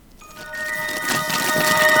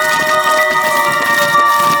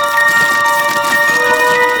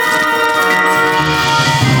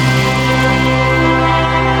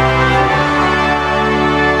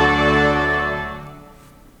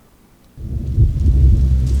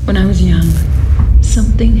When I was young,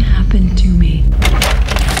 something happened to me.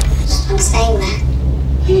 Stop saying that.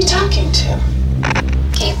 Who are you talking to?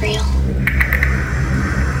 Gabriel.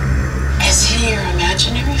 Is he your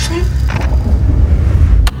imaginary friend?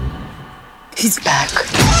 He's back.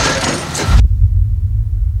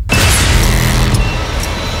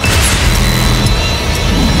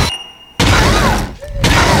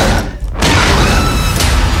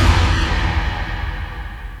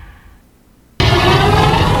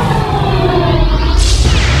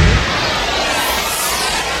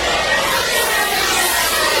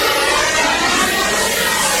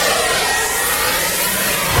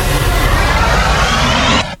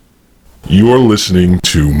 You're listening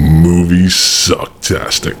to Movie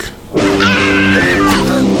Sucktastic.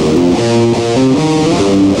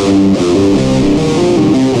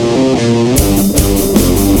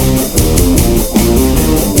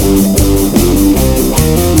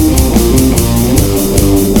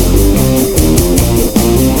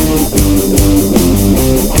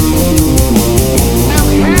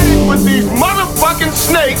 With these motherfucking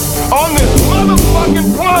snakes on this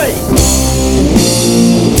motherfucking plane.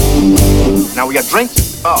 Now we got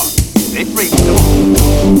drinks. Oh, stay free.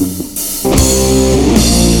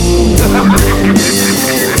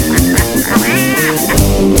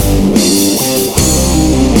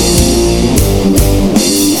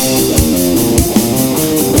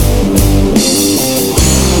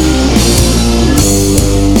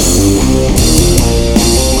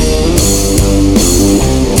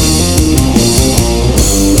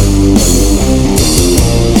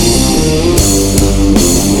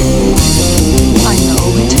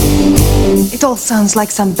 It all sounds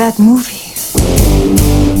like some bad movie.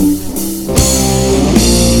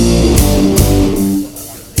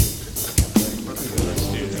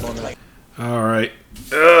 All right.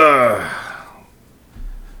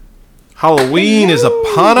 Halloween is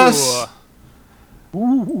upon us.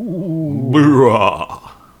 Bruh.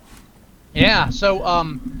 Yeah, so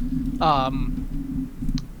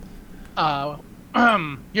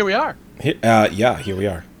here we are. Here we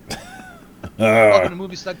are. Welcome to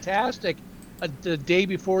Movie Sucktastic, the day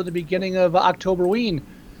before the beginning of Octoberween.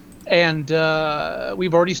 And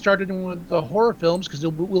we've already started with the horror films because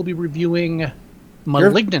we'll be reviewing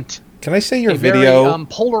Malignant. Can I say your a video? Very,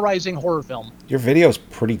 polarizing horror film. Your video is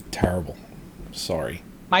pretty terrible. Sorry.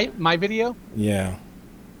 My video? Yeah.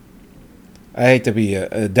 I hate to be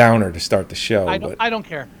a downer to start the show. I don't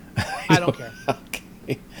care. I don't care.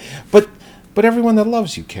 Okay. But everyone that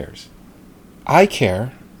loves you cares. I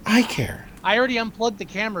care. I care. I already unplugged the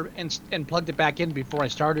camera and plugged it back in before I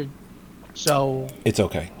started, so It's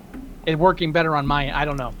okay. it's working better on mine. I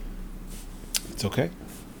don't know. It's okay.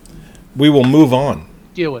 We will move on.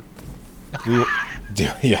 Deal with.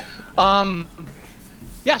 Yeah.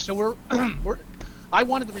 Yeah. So we're I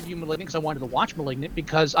wanted to review Malignant because I wanted to watch Malignant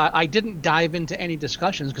because I didn't dive into any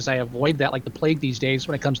discussions because I avoid that like the plague these days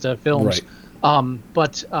when it comes to films. Right.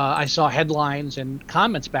 But I saw headlines and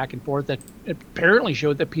comments back and forth that apparently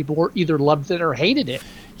showed that people were either loved it or hated it.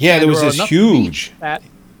 Yeah, And there was were this enough huge. that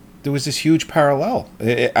There was this huge parallel.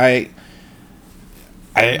 I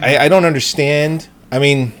don't understand. I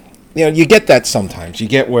mean, you get that sometimes. You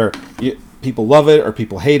get where people love it or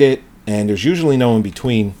people hate it, and there's usually no in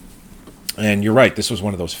between. And you're right. This was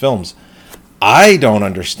one of those films. I don't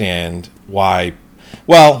understand why.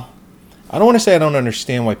 Well, I don't want to say I don't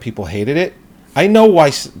understand why people hated it. I know why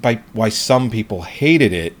some people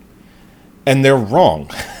hated it, and they're wrong.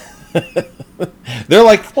 They're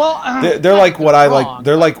like, they're like what I like.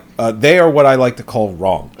 They're like they are what I like to call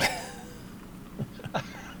wrong.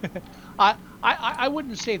 I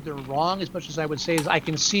wouldn't say they're wrong as much as I would say is I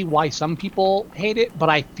can see why some people hate it, but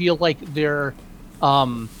I feel like they're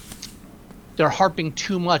harping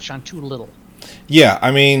too much on too little. Yeah,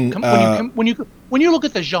 I mean, when you look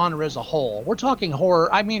at the genre as a whole, we're talking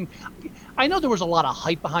horror. I mean, I know there was a lot of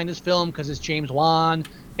hype behind this film because it's James Wan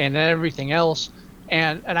and everything else,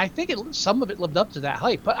 and I think some of it lived up to that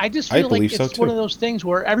hype. But I just feel like it's one of those things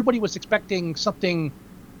where everybody was expecting something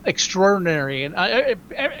extraordinary, and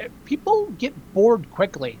people get bored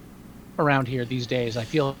quickly around here these days. I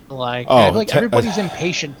feel like everybody's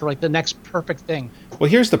impatient for like the next perfect thing. Well,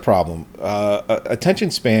 here's the problem.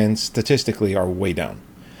 Attention spans statistically are way down.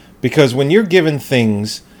 Because when you're given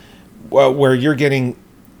things where you're getting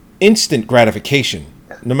instant gratification,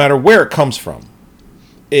 no matter where it comes from,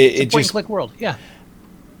 it just point-and-click world. Yeah.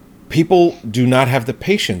 People do not have the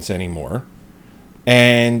patience anymore.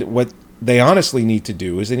 And what they honestly need to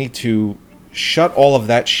do is they need to shut all of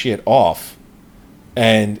that shit off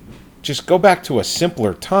and just go back to a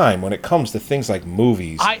simpler time when it comes to things like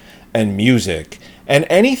movies and music and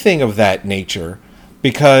anything of that nature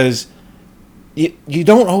because you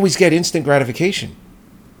don't always get instant gratification.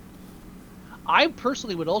 I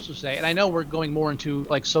personally would also say, and I know we're going more into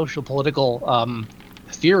like social political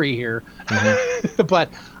theory here, but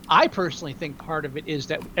I personally think part of it is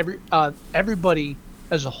that everybody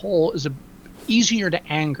as a whole is easier to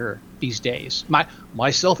anger these days,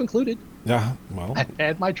 myself included. Yeah, well, I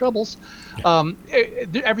had my troubles.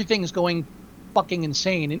 Everything is going fucking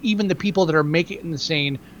insane, and even the people that are making it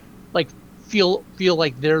insane, like feel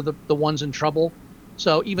like they're the ones in trouble.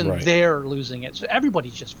 So even Right. they're losing it. So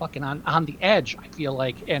everybody's just fucking on the edge, I feel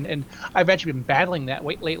like, and I've actually been battling that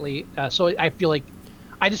weight lately. So I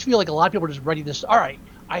just feel like a lot of people are just ready to. All right,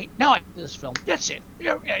 I like this film. That's it.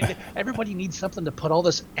 Everybody needs something to put all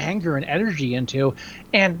this anger and energy into,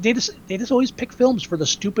 and they just always pick films for the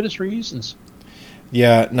stupidest reasons.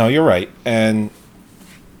 yeah, no, you're right, and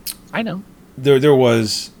I know. there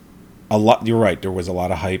was a lot. You're right. There was a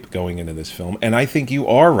lot of hype going into this film, and I think you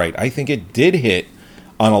are right. I think it did hit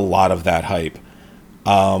on a lot of that hype.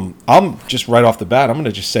 I'm just right off the bat. I'm going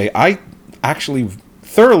to just say I actually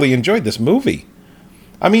thoroughly enjoyed this movie.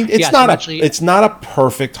 I mean, it's Yes, not actually- it's not a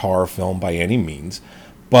perfect horror film by any means,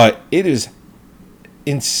 but it is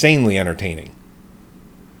insanely entertaining.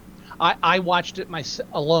 I watched it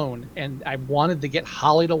alone, and I wanted to get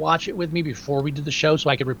Holly to watch it with me before we did the show so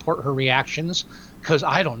I could report her reactions, because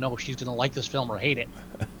I don't know if she's going to like this film or hate it.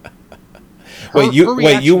 You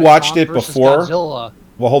reaction to watched Kong it versus before? Godzilla.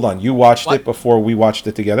 Well, hold on. You watched What? it before we watched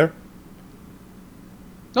it together?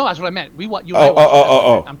 No, that's what I meant. You and I Oh. watched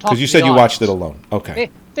it. I'm talking Because you to said the you watched it audience. alone. Okay.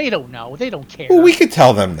 They don't know. They don't care. Well, we could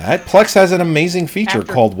tell them that. Plex has an amazing feature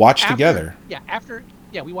called Watch Together.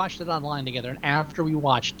 Yeah, we watched it online together, and after we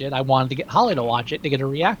watched it, I wanted to get Holly to watch it to get her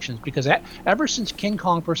reactions, because ever since King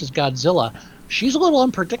Kong versus Godzilla, she's a little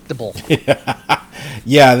unpredictable.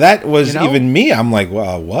 Yeah, that was You know? even me. I'm like,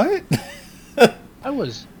 well, what? I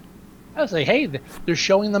was like, hey, they're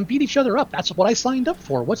showing them beat each other up. That's what I signed up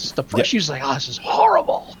for. What's the first? Yeah. She's like, oh, this is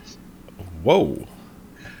horrible. Whoa.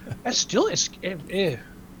 That's still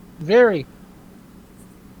very,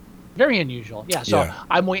 very unusual. Yeah. So Yeah.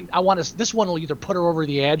 I'm waiting. This one will either put her over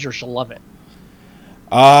the edge or she'll love it.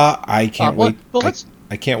 I can't well- wait. well,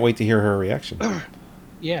 I can't wait to hear her reaction.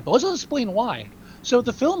 Yeah, but let's explain why. So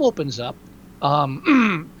the film opens up,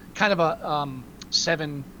 kind of a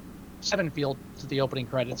seven feel to the opening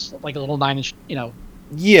credits, like a little 9-inch,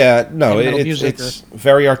 Yeah, no, And metal it's music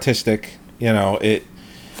very artistic.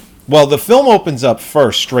 Well, the film opens up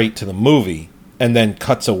first straight to the movie, and then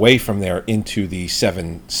cuts away from there into the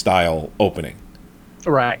 7 style opening.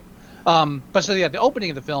 Right. But so yeah, the opening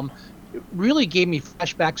of the film really gave me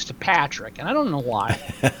flashbacks to Patrick, and I don't know why.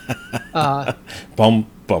 Bum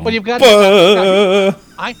bum. But you've got buh.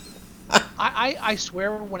 I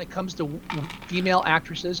swear when it comes to female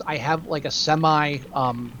actresses, I have like a semi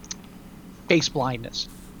face blindness,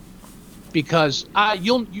 because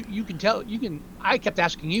you can tell I kept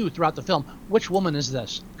asking you throughout the film, which woman is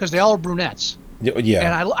this, because they all are brunettes.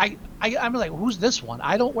 Yeah. And I'm like, who's this one?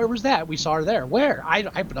 Where was that? We saw her there. Where? I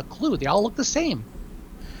haven't a clue. They all look the same.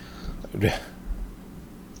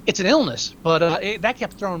 It's an illness, but that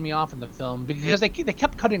kept throwing me off in the film, because they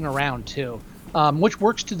kept cutting around too, which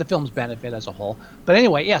works to the film's benefit as a whole. But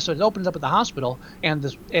anyway, yeah. So it opens up at the hospital, and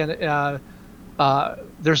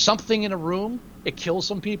there's something in a room. It kills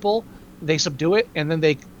some people. They subdue it, and then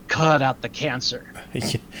they cut out the cancer.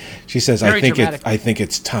 She says, Very I dramatic. think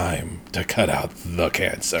it's time to cut out the Cut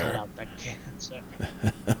cancer. out the cancer.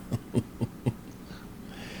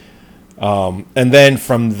 And then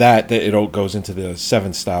from that it all goes into the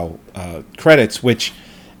 7 style credits, which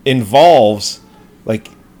involves, like,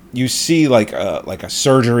 you see like a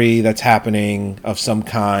surgery that's happening of some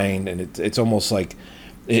kind, and it's almost like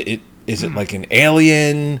is it like an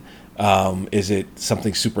alien? Is it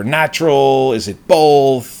something supernatural? Is it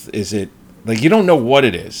both? Is it, like, you don't know what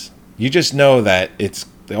it is. You just know that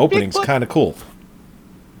the opening's Bigfoot. kind of cool.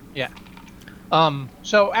 Yeah.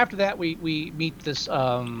 So after that, we meet this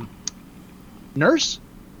nurse.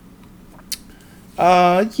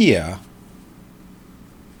 Yeah.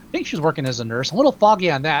 I think she's working as a nurse. A little foggy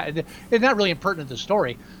on that. It's not really impertinent to the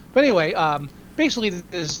story. But anyway, basically,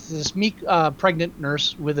 this meek, pregnant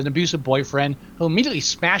nurse with an abusive boyfriend who immediately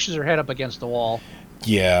smashes her head up against the wall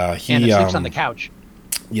Yeah, and sleeps on the couch.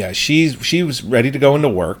 Yeah, she was ready to go into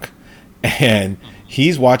work, and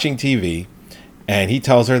he's watching TV, and he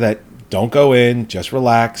tells her that don't go in, just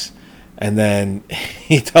relax. And then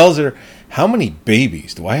he tells her, how many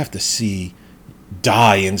babies do I have to see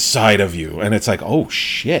die inside of you? And it's like, oh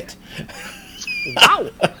shit. Wow.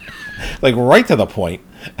 Like, right to the point.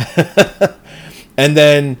 And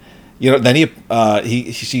then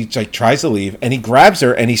Then she like tries to leave, and he grabs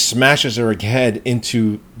her and he smashes her head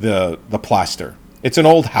into the plaster. It's an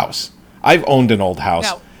old house. I've owned an old house.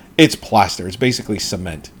 Now- It's plaster. It's basically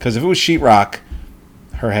cement. Because if it was sheetrock,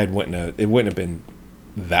 her head wouldn't have been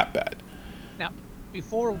that bad. Now,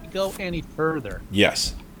 before we go any further,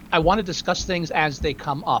 Yes. I want to discuss things as they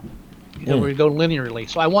come up. We're going to go linearly.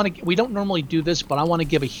 So we don't normally do this, but I want to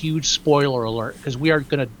give a huge spoiler alert because we are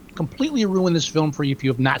going to completely ruin this film for you if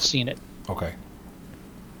you have not seen it. Okay.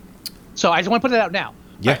 So I just want to put it out now.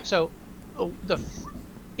 Yeah. All right, so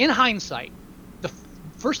in hindsight, the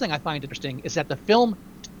first thing I find interesting is that the film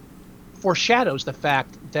foreshadows the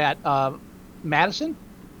fact that Madison.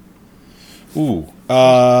 Ooh.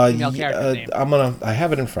 Female character name. I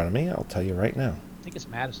have it in front of me. I'll tell you right now. I think it's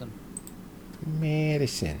Madison.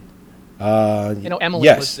 Madison. Emily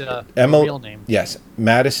yes. was the Emily, real name. Yes.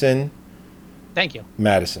 Madison. Thank you.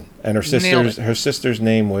 Madison. And her Nailed sister's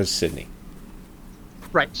name was Sydney.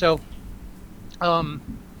 Right. So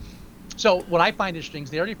what I find interesting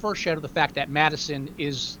is they already foreshadow the fact that Madison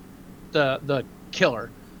is the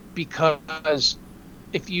killer, because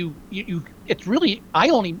if you it's really, I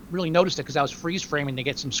only really noticed it because I was freeze framing to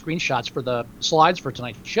get some screenshots for the slides for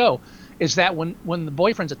tonight's show, is that when the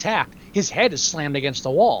boyfriend's attacked, his head is slammed against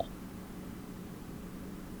the wall.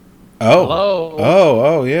 Oh. Hello?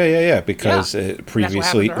 Oh, yeah. Because Yeah.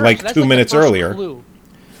 previously, That's what happened to her. like So that's 2 the minutes first earlier. clue.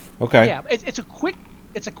 Okay. Yeah, it's a quick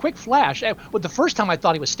flash. But the first time I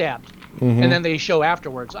thought he was stabbed, and then they show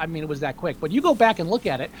afterwards. I mean, it was that quick. But you go back and look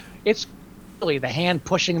at it, it's really the hand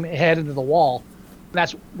pushing the head into the wall.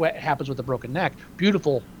 That's what happens with the broken neck.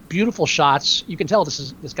 Beautiful, beautiful shots. You can tell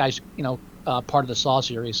this guy's part of the Saw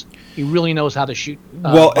series. He really knows how to shoot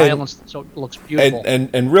violence, so it looks beautiful.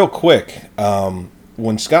 And real quick,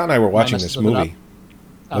 when Scott and I were watching messed this something movie,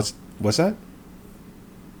 what's that?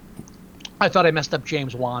 I thought I messed up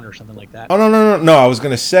James Wan or something like that. Oh, no. I was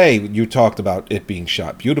going to say, you talked about it being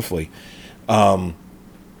shot beautifully. Real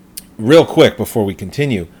quick, before we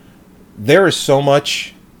continue, there is so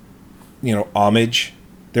much, homage.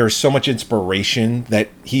 There is so much inspiration that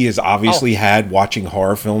he has obviously had watching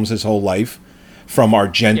horror films his whole life. From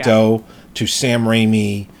Argento to Sam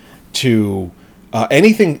Raimi to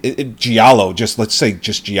anything, Giallo, let's say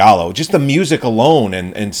Giallo. Just the music alone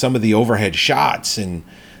and some of the overhead shots and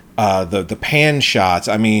the pan shots.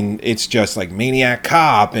 I mean, it's just like Maniac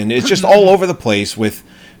Cop, and it's just all over the place with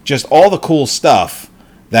just all the cool stuff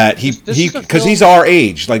that because he's our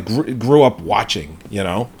age, like grew up watching,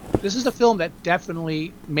 This is a film that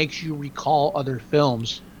definitely makes you recall other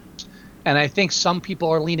films, and I think some people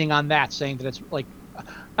are leaning on that, saying that it's like,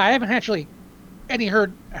 I haven't actually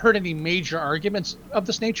heard any major arguments of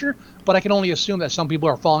this nature, but I can only assume that some people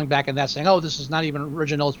are falling back in that, saying, "Oh, this is not even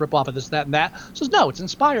original; it's rip off of this, that, and that." So no, it's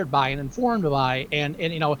inspired by and informed by, and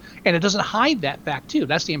it doesn't hide that fact too.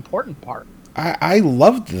 That's the important part. I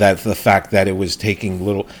loved the fact that it was taking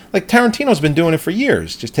little, like Tarantino's been doing it for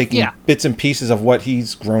years, just taking bits and pieces of what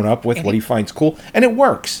he's grown up with, what he finds cool, and it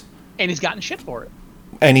works. And he's gotten shit for it.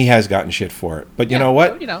 And he has gotten shit for it. But you know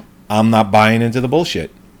what? I'm not buying into the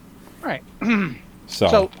bullshit. Right.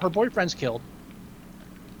 So her boyfriend's killed.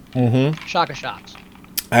 Mm-hmm. Shock of shocks.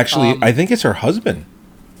 Actually, I think it's her husband.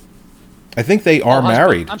 I think they are husband.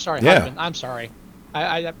 married. I'm sorry, yeah. husband. I'm sorry.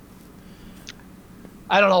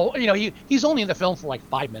 I don't know. He's only in the film for like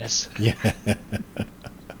 5 minutes. Yeah.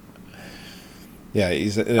 Yeah,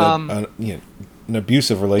 he's an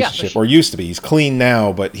abusive relationship, or used to be. He's clean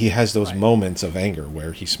now, but he has those moments of anger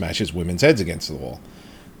where he smashes women's heads against the wall,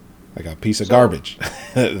 like a piece of garbage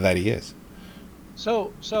that he is.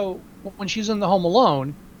 So when she's in the home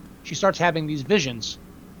alone, she starts having these visions.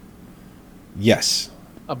 Yes.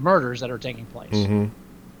 Of murders that are taking place. Mm-hmm.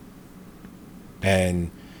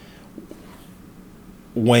 And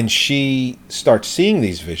when she starts seeing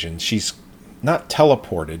these visions, she's not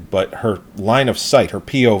teleported, but her line of sight, her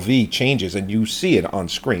POV changes, and you see it on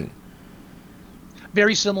screen.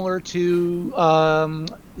 Very similar to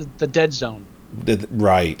the Dead Zone.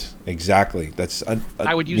 Right, exactly. That's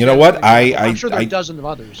I would use. You know what? I'm sure there are a dozen of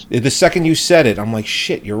others. The second you said it, I'm like,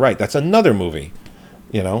 shit. You're right. That's another movie.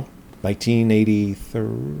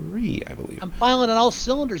 1983, I believe. I'm filing on all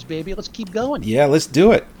cylinders, baby. Let's keep going. Yeah, let's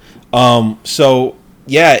do it. So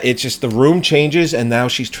yeah, it's just the room changes, and now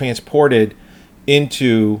she's transported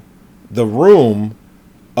into the room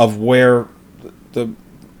of where the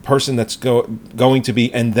person that's going to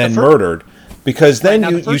be and then murdered. Because then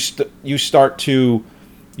you start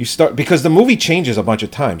because the movie changes a bunch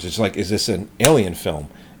of times. It's like, is this an alien film?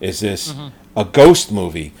 Is this a ghost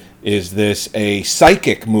movie? Is this a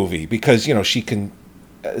psychic movie? Because she can.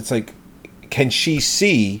 It's like, can she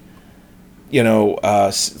see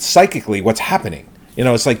psychically what's happening.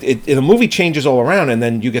 It's like the movie changes all around, and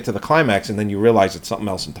then you get to the climax, and then you realize it's something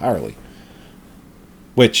else entirely.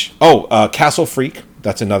 Which, Castle Freak,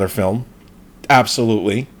 that's another film.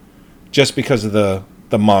 Absolutely. Just because of the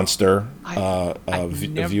monster I've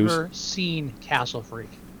views. never seen Castle Freak.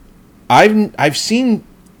 I've seen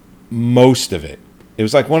most of it. It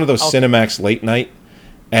was like one of those Cinemax late night,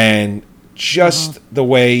 and just the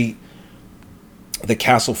way the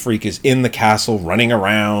Castle Freak is in the castle running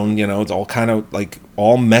around, it's all kind of like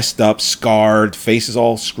all messed up, scarred, face is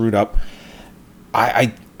all screwed up.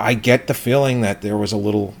 I get the feeling that there was a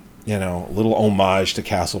little homage to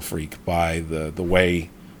Castle Freak by the way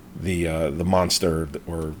the monster,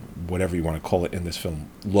 or whatever you want to call it, in this film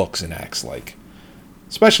looks and acts like.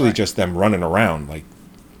 Especially just them running around like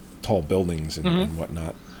tall buildings and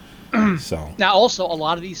whatnot. So now, also, a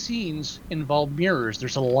lot of these scenes involve mirrors.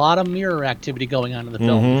 There's a lot of mirror activity going on in the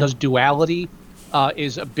film because duality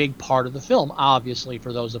is a big part of the film. Obviously,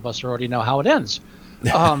 for those of us who already know how it ends.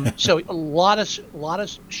 So a lot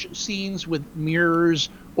of scenes with mirrors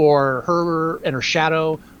or her and her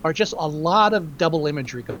shadow are just a lot of double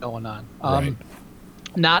imagery going on. right.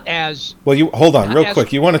 Not as Well, you hold on real as-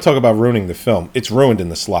 quick. You want to talk about ruining the film? It's ruined in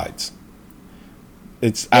the slides.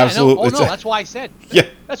 It's absolutely. No, that's why I said. Yeah.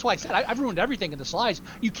 That's why I said I've ruined everything in the slides.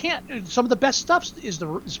 You can't. Some of the best stuff is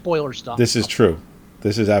the spoiler stuff. This is true.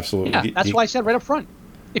 This is absolutely. Yeah, that's why I said right up front.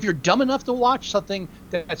 If you're dumb enough to watch something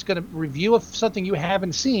that's going to review of something you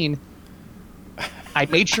haven't seen, I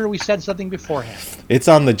made sure we said something beforehand. It's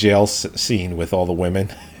on the jail scene with all the women.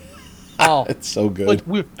 Oh, It's so good.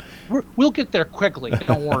 but we'll get there quickly.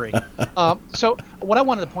 Don't worry. So what I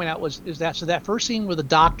wanted to point out is that first scene where the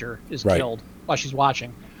doctor is Right. killed while she's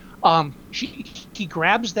watching, he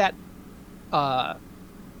grabs that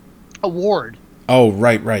award, Oh,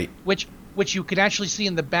 right. which you can actually see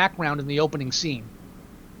in the background in the opening scene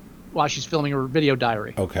while she's filming her video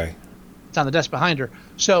diary. Okay. It's on the desk behind her.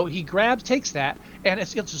 So he takes that, and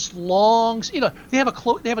it's this long. They have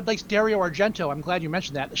a nice Dario Argento. I'm glad you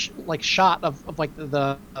mentioned that. Shot of like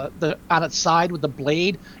the on its side with the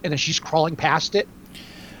blade, and then she's crawling past it.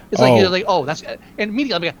 It's that's, and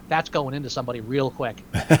immediately I'm like, that's going into somebody real quick.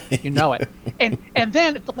 You know it. And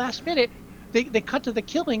then at the last minute, they cut to the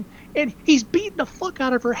killing, and he's beating the fuck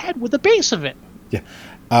out of her head with the base of it. Yeah.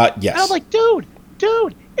 Yes. And I'm like, dude,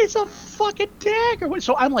 it's a fucking dagger.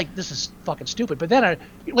 So I'm like, this is fucking stupid. But then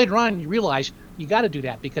later on, you realize you got to do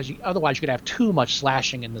that because otherwise you're going to have too much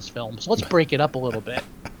slashing in this film. So let's break it up a little bit.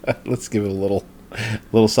 Let's give it a little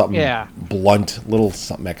something blunt, little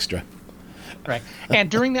something extra. Right.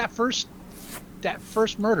 And during that first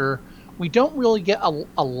murder, we don't really get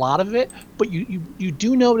a lot of it, but you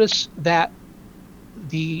do notice that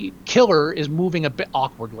the killer is moving a bit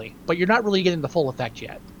awkwardly, but you're not really getting the full effect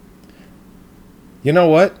yet. You know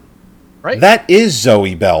what? Right? That is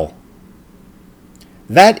Zoe Bell.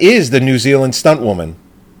 That is the New Zealand stunt woman.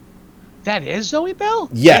 That is Zoe Bell?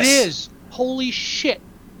 Yes. It is. Holy shit.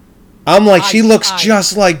 I'm like, she looks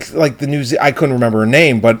just like the I couldn't remember her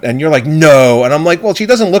name, and you're like, no. And I'm like, well, she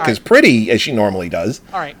doesn't look as pretty as she normally does.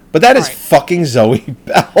 All right. But that is fucking Zoe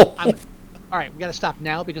Bell. All right, we got to stop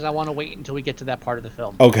now because I want to wait until we get to that part of the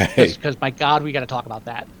film. Okay. Because my God, we got to talk about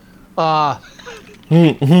that.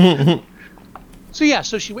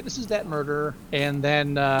 So she witnesses that murder, and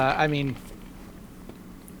then not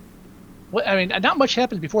much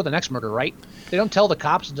happens before the next murder, right? They don't tell the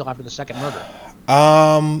cops until after the second murder.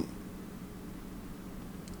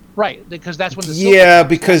 Right, because that's when the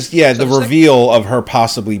the reveal of her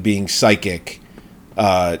possibly being psychic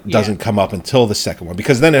doesn't come up until the second one,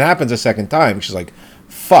 because then it happens a second time. She's like,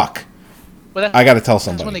 "Fuck, I got to tell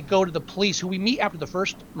somebody." That's when they go to the police, who we meet after the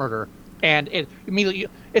first murder, and it immediately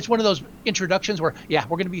it's one of those introductions where we're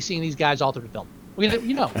going to be seeing these guys all through the film.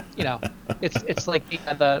 It's like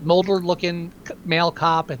the Mulder-looking male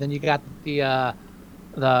cop, and then you got the I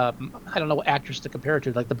don't know what actress to compare it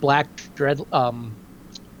to, like the black dread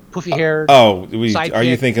poofy hair. Are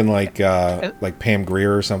you thinking like Pam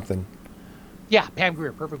Grier or something? Yeah, Pam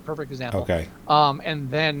Grier, perfect example. Okay. And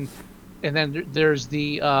then there's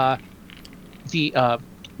the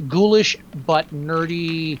ghoulish but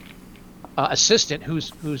nerdy assistant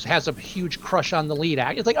who's has a huge crush on the lead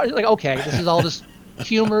act. It's like okay, this is all just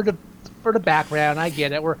humor for the background. I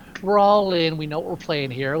get it. We're all in. We know what we're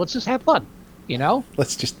playing here. Let's just have fun.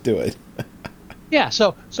 Let's just do it. Yeah.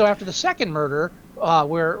 So after the second murder,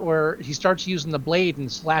 where he starts using the blade and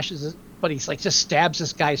slashes it, but he's like just stabs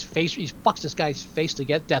this guy's face. He fucks this guy's face to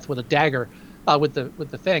get death with a dagger, with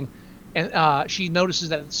the thing, and she notices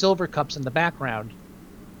that Silver Cup's in the background.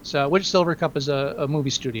 So which Silver Cup is a movie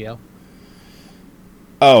studio?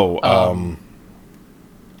 Oh,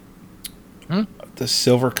 Hmm? the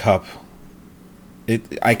Silver Cup.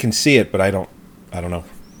 I can see it, but I don't know.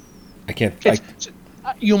 I can't.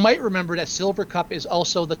 You might remember that Silver Cup is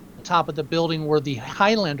also the top of the building where the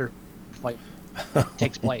Highlander fight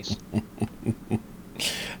takes place.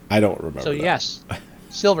 I don't remember. So that. yes,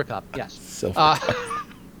 Silver Cup. Yes. Silver Cup.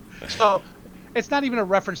 So it's not even a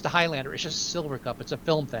reference to Highlander. It's just Silver Cup. It's a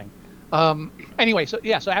film thing. Anyway, so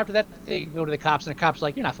after that they go to the cops, and the cops are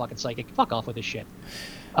like, "You're not fucking psychic. Fuck off with this shit."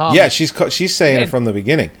 Yeah, she's saying it from the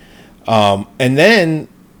beginning, and then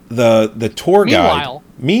the tour guide.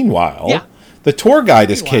 Meanwhile, Yeah. the tour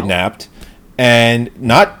guide is kidnapped and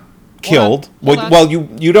not killed. Hold on. Well,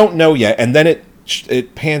 you don't know yet, and then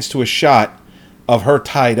it pans to a shot of her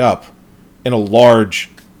tied up in a large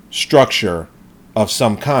structure of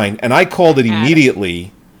some kind, and I called it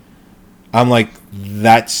immediately. I'm like,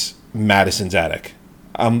 that's Madison's attic.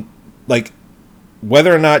 I'm like,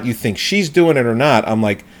 whether or not you think she's doing it or not, I'm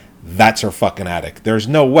like, that's her fucking attic. There's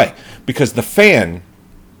no way, because the fan,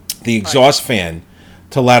 the exhaust fan,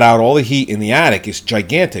 to let out all the heat in the attic is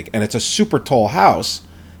gigantic, and it's a super tall house,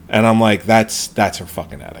 and I'm like, that's her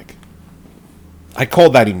fucking attic. I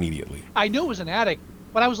called that immediately. I knew it was an attic,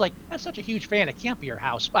 but I was like, that's such a huge fan. It can't be your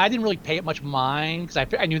house. But I didn't really pay it much mind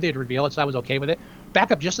because I knew they'd reveal it, so I was okay with it.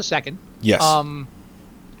 Back up just a second. Yes.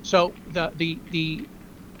 So the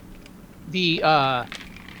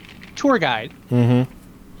tour guide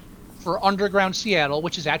for Underground Seattle,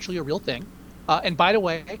 which is actually a real thing. And by the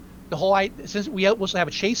way, since we also have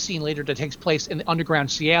a chase scene later that takes place in the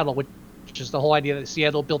Underground Seattle, which is the whole idea that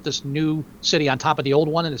Seattle built this new city on top of the old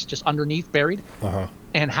one, and it's just underneath, buried. Uh-huh.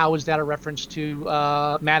 And how is that a reference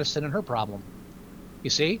to Madison and her problem? You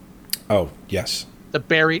see? Oh, yes. The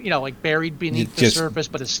buried, buried beneath the surface,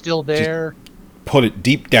 but it's still there. Put it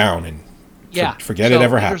deep down and forget it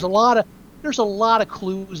ever happened. There's a lot of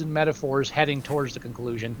clues and metaphors heading towards the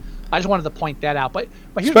conclusion. I just wanted to point that out. But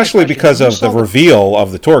here's especially because of the reveal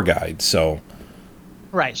of the tour guide. So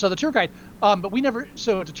right. So the tour guide, but we never.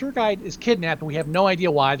 So the tour guide is kidnapped, and we have no idea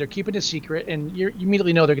why. They're keeping it a secret, and you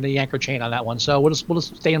immediately know they're going to yank her chain on that one. So we'll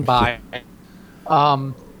just stand by.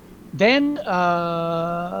 Then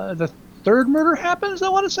the third murder happens. I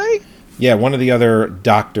want to say. Yeah, one of the other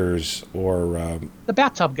doctors or the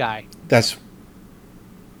bathtub guy. That's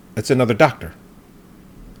another doctor.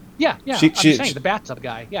 Yeah. I'm saying the bathtub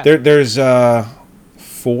guy. Yeah. There's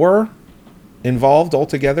 4 involved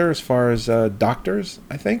altogether as far as doctors,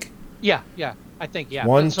 I think. Yeah. I think, yeah.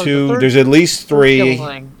 1, so 2. There's at least 3.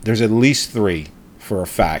 Killing. There's at least 3 for a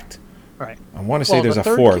fact. Right. I want to say there's a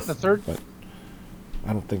 4th. The third. But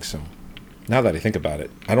I don't think so. Now that I think about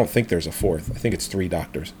it, I don't think there's a 4th. I think it's 3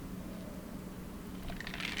 doctors.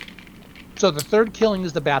 So the third killing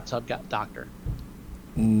is the bathtub doctor.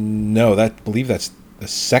 No, I believe that's the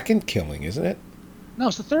second killing, isn't it? No,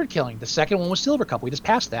 it's the third killing. The second one was Silver Cup. We just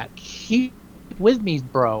passed that. Keep with me,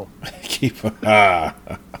 bro. Keep up.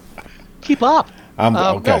 Okay.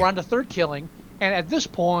 No, okay. we're on the third killing, and at this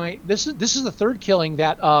point, this is the third killing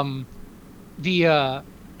that the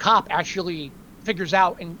cop actually figures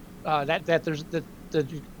out, and that there's that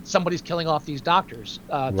somebody's killing off these doctors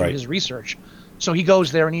through his research. So he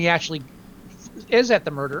goes there and he actually is at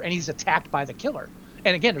the murder, and he's attacked by the killer.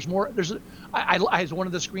 And again, there's more. I one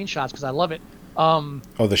of the screenshots because I love it.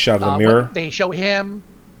 The shot of the mirror. They show him.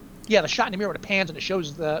 Yeah, the shot in the mirror when it pans and it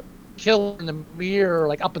shows the killer in the mirror,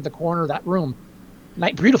 like up in the corner of that room.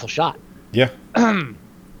 Beautiful shot. Yeah.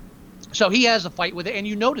 So he has a fight with it, and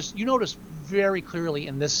you notice very clearly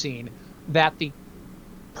in this scene that the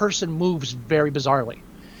person moves very bizarrely.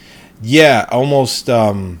 Yeah, almost.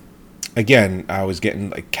 Again, I was getting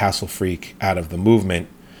like Castle Freak out of the movement,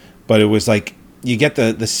 but it was like you get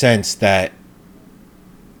the sense that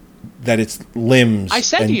it's limbs. I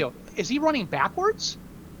said to you, is he running backwards?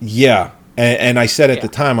 Yeah, and I said at the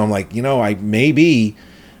time, I'm like, I maybe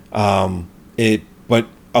it, but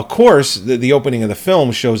of course the opening of the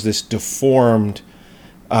film shows this deformed,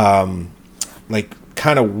 like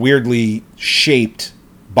kind of weirdly shaped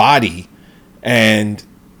body, and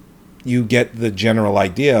you get the general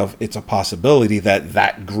idea of it's a possibility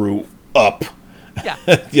that grew up.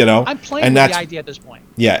 Yeah. I'm playing with the idea at this point.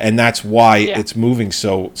 Yeah, and that's why it's moving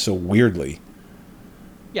so weirdly.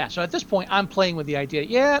 Yeah, so at this point, I'm playing with the idea.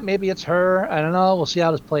 Yeah, maybe it's her. I don't know. We'll see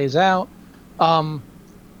how this plays out.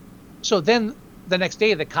 So then the next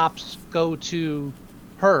day, the cops go to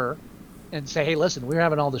her and say, hey, listen, we're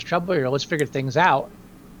having all this trouble here. Let's figure things out.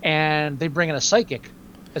 And they bring in a psychic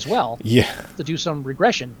as well to do some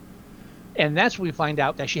regression. And that's when we find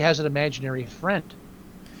out that she has an imaginary friend.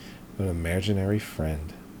 An imaginary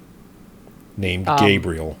friend named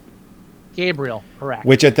Gabriel. Gabriel, correct.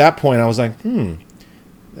 Which at that point I was like,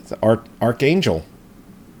 that's an archangel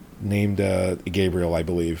named Gabriel, I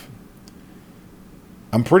believe.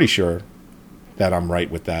 I'm pretty sure that I'm right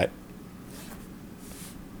with that.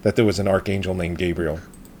 That there was an archangel named Gabriel.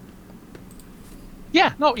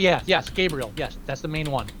 Yeah, no, yeah, yes, Gabriel, yes, that's the main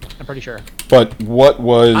one. I'm pretty sure. But what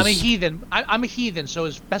was... I'm a heathen. I'm a heathen, so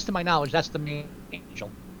as best of my knowledge, that's the main angel.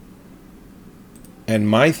 And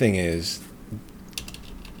my thing is,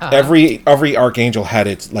 every archangel had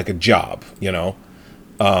its like a job, you know.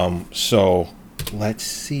 So let's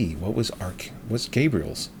see, what's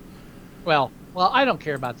Gabriel's? Well, I don't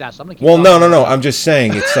care about that. So I'm gonna keep Well, talking. no. I'm just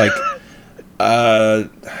saying it's like,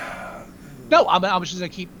 No, I was just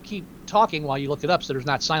gonna keep talking while you look it up, so there's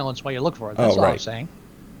not silence while you look for it. That's all I was saying.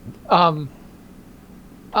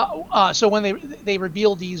 So when they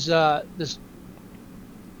revealed these this.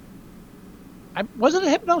 Was it a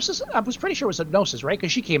hypnosis? I was pretty sure it was hypnosis, right?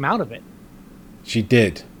 Because she came out of it. She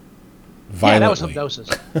did. Violently. Yeah, that was hypnosis.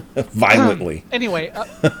 Violently. Anyway,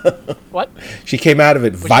 what? She came out of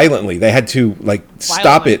it violently. They had to like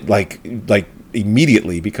stop it like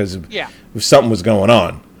immediately because something was going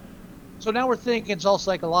on. So now we're thinking it's all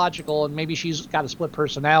psychological, and maybe she's got a split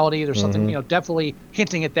personality. There's something, definitely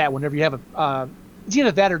hinting at that. Whenever you have it's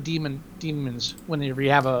either that or demons. Whenever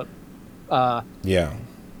you have a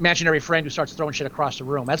imaginary friend who starts throwing shit across the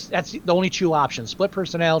room. That's the only two options: split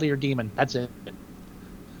personality or demon. That's it.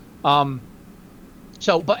 But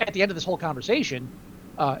at the end of this whole conversation,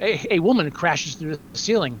 a woman crashes through the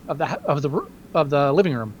ceiling of the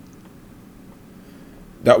living room.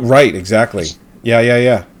 Right, exactly.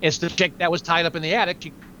 Yeah. It's the chick that was tied up in the attic.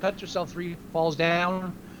 She cuts herself 3 falls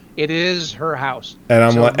down. It is her house. And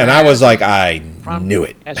I was like, I knew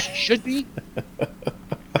it. As she should be.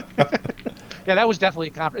 Yeah, that was definitely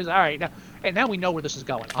a conference. All right, now we know where this is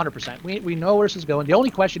going. 100%. We know where this is going. The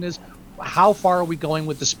only question is, how far are we going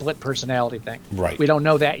with the split personality thing? Right. We don't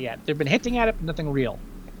know that yet. They've been hinting at it, but nothing real.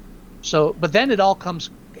 So, but then it all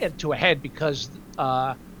comes to a head because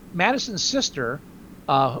Madison's sister,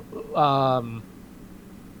 well,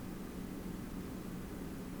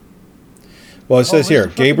 it says here,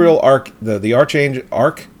 Gabriel, the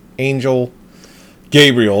archangel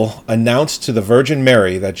Gabriel announced to the Virgin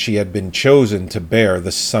Mary that she had been chosen to bear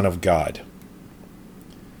the Son of God.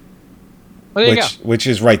 Well, there you go. Which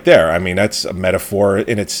is right there. I mean, that's a metaphor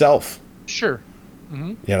in itself. Sure.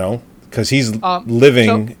 Mm-hmm. You know, because he's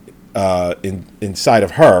living inside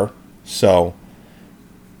of her. So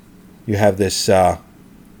you have this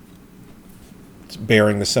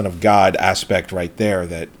bearing the Son of God aspect right there,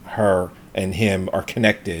 that her and him are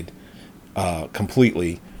connected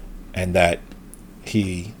completely, and that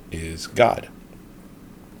he is God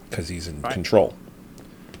because he's in control.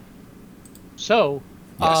 So,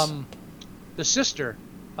 yes. The sister,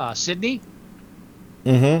 Sydney,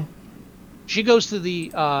 mm-hmm. she goes to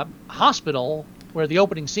the hospital where the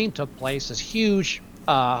opening scene took place, this huge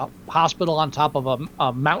hospital on top of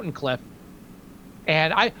a mountain cliff.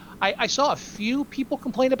 And I saw a few people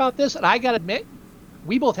complain about this, and I got to admit,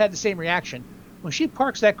 we both had the same reaction. When she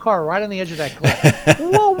parks that car right on the edge of that cliff,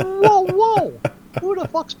 whoa. Who the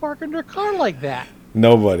fuck's parking their car like that?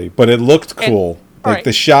 Nobody, but it looked cool.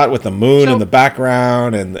 The shot with the moon in the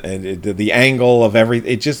background and the angle of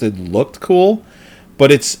everything, it looked cool.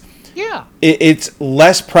 But it's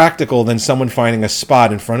less practical than someone finding a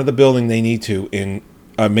spot in front of the building they need to in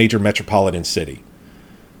a major metropolitan city.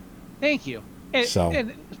 Thank you.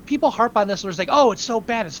 And people harp on this, and it's like, oh, it's so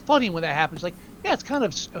bad. It's funny when that happens. Like, yeah, it's kind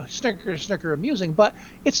of snicker amusing, but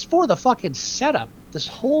it's for the fucking setup. This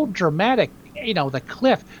whole dramatic, the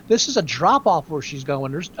cliff. This is a drop off where she's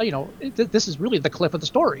going. There's, this is really the cliff of the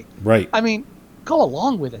story. Right. I mean, go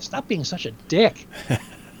along with it. Stop being such a dick.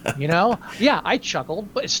 Yeah, I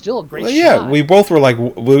chuckled, but it's still a great shot. Yeah, we both were like,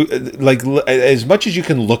 as much as you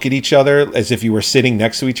can look at each other as if you were sitting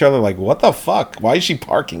next to each other, like, what the fuck? Why is she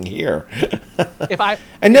parking here?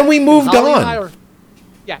 And then we moved on.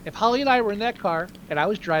 If Holly and I were in that car and I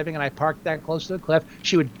was driving and I parked that close to the cliff,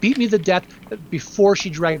 she would beat me to death before she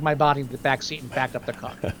dragged my body into the back seat and backed up the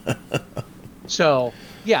car. So,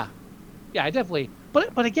 yeah, I definitely.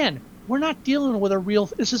 But again, we're not dealing with a real.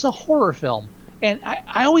 This is a horror film. And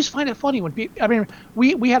I always find it funny when people. I mean,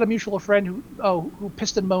 we had a mutual friend who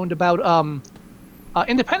pissed and moaned about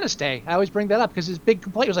Independence Day. I always bring that up because his big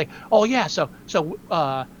complaint was like, oh yeah, so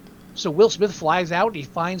Will Smith flies out and he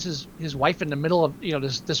finds his wife in the middle of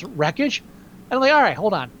this wreckage, and I'm like, all right,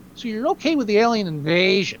 hold on. So you're okay with the alien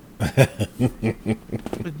invasion, but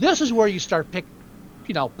this is where you start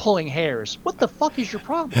pulling hairs. What the fuck is your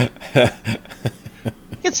problem?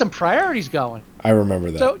 get some priorities going. I remember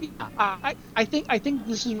that. So yeah, I think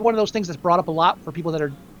this is one of those things that's brought up a lot for people that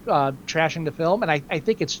are trashing the film, and I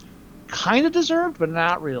think it's kind of deserved, but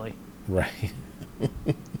not really. Right.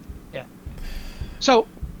 Yeah. So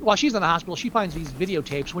while she's in the hospital, she finds these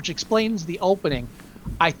videotapes, which explains the opening.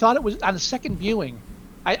 I thought it was on the second viewing.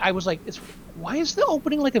 I was like, why is the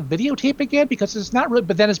opening like a videotape again? Because it's not really,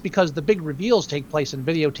 but then it's because the big reveals take place in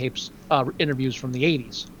videotapes interviews from the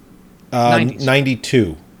 80s. 90s.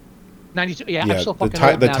 92. 92. Yeah, Yeah, I'm so fucking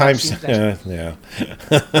the old now. times. That's- Yeah.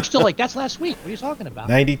 I'm still like, that's last week. What are you talking about?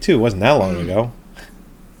 92 wasn't that long ago.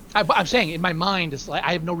 I'm saying in my mind, it's like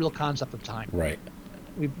I have no real concept of time. Right.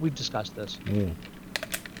 We've discussed this.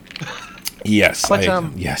 Yes. But,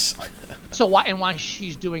 yes. So while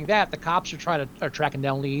she's doing that, the cops are tracking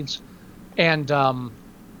down leads, and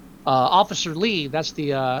Officer Lee, that's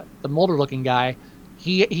the Mulder-looking guy,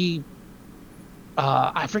 he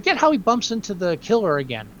I forget how he bumps into the killer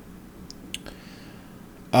again.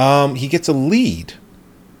 He gets a lead.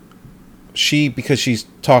 Because she's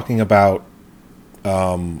talking about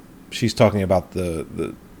the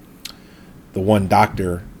one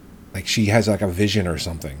doctor, like she has like a vision or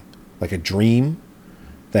something, like a dream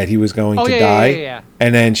that he was going to die. Yeah.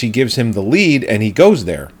 And then she gives him the lead and he goes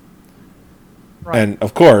there. Right. And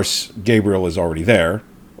of course, Gabriel is already there,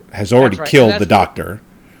 has already That's right. killed And the doctor.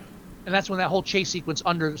 And that's when that whole chase sequence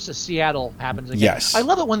under Seattle happens again. Yes. I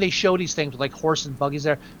love it when they show these things with like horse and buggies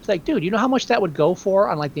there. It's like, dude, you know how much that would go for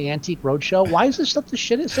on like the Antique Roadshow? Why is this stuff the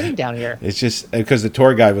shit is sitting down here? It's just because the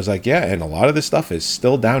tour guide was like, yeah, and a lot of this stuff is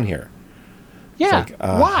still down here. Yeah. Like,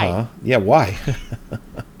 Why? Yeah, why?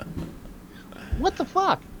 What the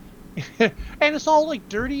fuck? And it's all like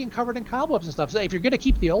dirty and covered in cobwebs and stuff. So if you're gonna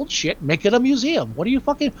keep the old shit, make it a museum. What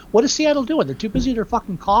is Seattle doing? They're too busy with their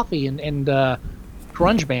fucking coffee and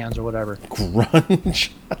grunge bands or whatever. Grunge.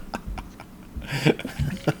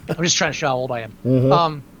 I'm just trying to show how old I am.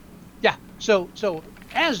 Mm-hmm. Yeah. So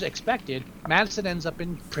as expected, Madison ends up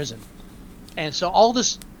in prison, and so all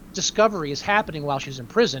this discovery is happening while she's in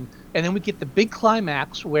prison, and then we get the big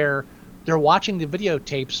climax where they're watching the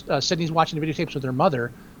videotapes. Sydney's watching the videotapes with her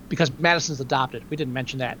mother because Madison's adopted. We didn't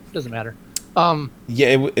mention that. Doesn't matter.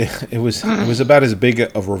 Yeah, it was about as big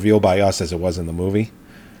of a reveal by us as it was in the movie.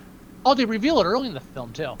 Oh, they reveal it early in the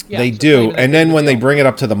film too. Yeah, They so it's not do, even that and big then of a when they deal. bring it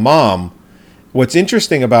up to the mom, what's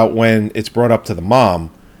interesting about when it's brought up to the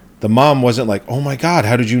mom wasn't like, "Oh my God,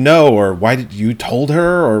 how did you know?" or "Why did you told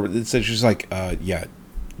her?" or it's just like, "Yeah,"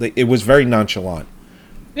 it was very nonchalant.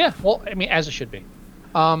 Yeah, well, I mean, as it should be.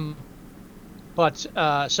 But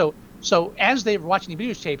so as they were watching the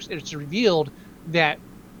videotapes, it's revealed that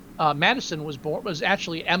Madison was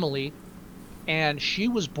actually Emily, and she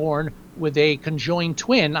was born with a conjoined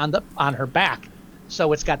twin on her back.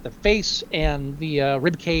 So it's got the face and the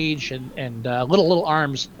rib cage and little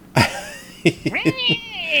arms.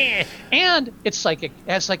 And it's psychic.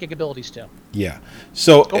 It has psychic abilities too. Yeah.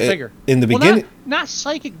 So Go figure. in the Well, beginning, not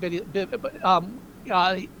psychic video, but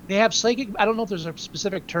they have psychic. I don't know if there's a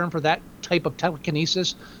specific term for that type of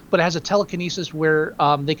telekinesis, but it has a telekinesis where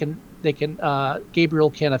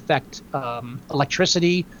Gabriel can affect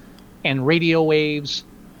electricity and radio waves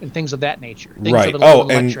and things of that nature. Things right? that are Oh,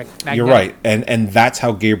 and electric, you're magnetic. right, and that's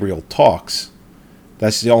how Gabriel talks.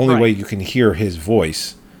 That's the only Right. way you can hear his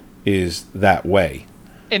voice is that way.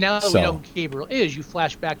 And now that So- we know who Gabriel is, you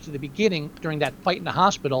flash back to the beginning during that fight in the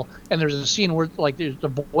hospital, and there's a scene where like the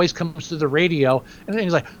voice comes through the radio, and then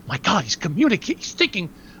he's like, "My God, he's communicating. He's thinking.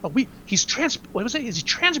 What was it? Is he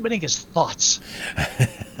transmitting his thoughts?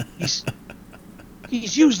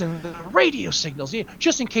 He's using the radio signals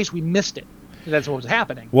just in case we missed it. That's what was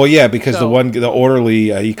happening." Well, yeah, because So- the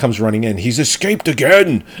orderly, he comes running in. He's escaped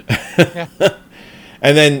again. Yeah.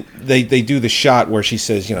 And then they do the shot where she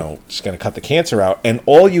says, she's going to cut the cancer out. And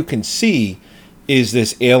all you can see is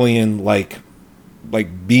this alien like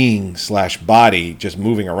being / body just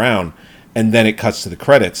moving around. And then it cuts to the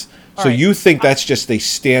credits. So right. you think that's just a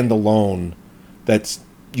standalone,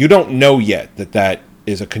 you don't know yet that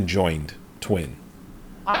is a conjoined twin.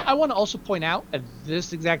 I want to also point out at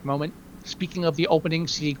this exact moment, speaking of the opening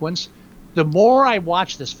sequence, the more I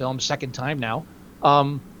watch this film, second time now,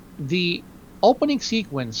 the opening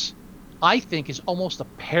sequence, I think, is almost a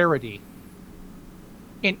parody.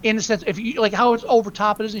 In a sense, if you like how it's over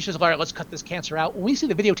top it is, and she's like, "All right, let's cut this cancer out." When we see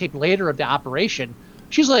the videotape later of the operation,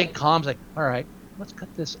 she's like calm, like, "All right, let's cut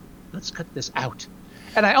this out."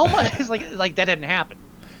 And I almost it's like that didn't happen.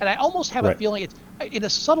 And I almost have a Right. feeling it's in a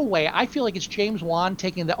subtle way. I feel like it's James Wan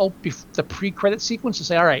taking the pre-credit sequence and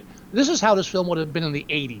say, "All right, this is how this film would have been in the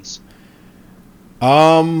 '80s."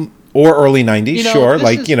 Or early 90s, sure. this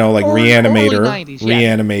Like, is like early Reanimator, 90s,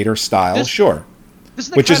 yeah. Reanimator style, sure. This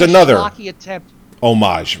is the Which kind is another of schlocky attempt.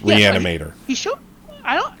 homage, Yeah, Reanimator. he showed.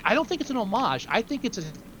 I don't think it's an homage. I think it's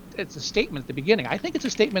a statement at the beginning. I think it's a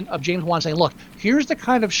statement of James Wan saying, "Look, here's the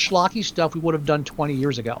kind of schlocky stuff we would have done 20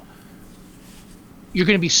 years ago. You're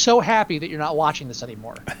going to be so happy that you're not watching this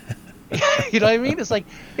anymore." You know what I mean? It's like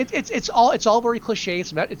it's all very cliche.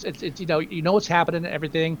 It's you know what's happening and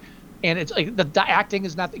everything, and it's like the acting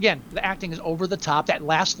is not, again, the acting is over the top. That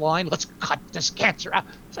last line, "Let's cut this cancer out."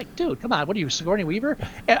 It's like, dude, come on, what are you, Sigourney Weaver?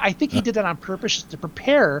 And I think he did that on purpose to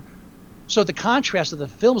prepare. So the contrast of the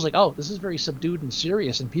film is like, oh, this is very subdued and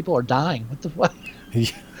serious, and people are dying. What the fuck?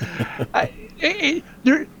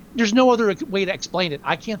 There's no other way to explain it.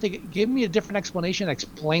 I can't think. Give me a different explanation that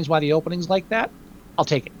explains why the opening's like that. I'll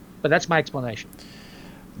take it. But that's my explanation.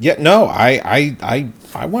 Yeah, no, I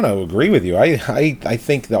want to agree with you. I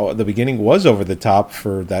think the beginning was over the top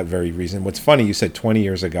for that very reason. What's funny, you said 20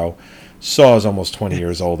 years ago. Saw is almost 20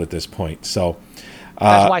 years old at this point. So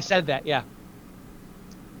that's why I said that. Yeah.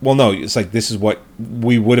 Well, no, it's like this is what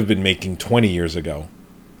we would have been making 20 years ago,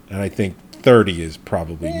 and I think 30 is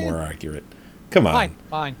probably more accurate. Come on,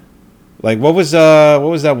 fine. Like what was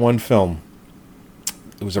that one film?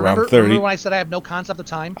 It was around 30. Remember when I said I have no concept of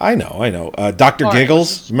time? I know. Dr. All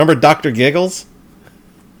Giggles. Right, remember Dr. Giggles?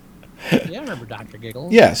 Yeah, I remember Dr.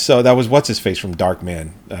 Giggles. Yeah, so that was what's his face from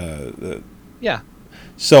Darkman. Yeah.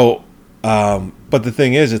 So, but the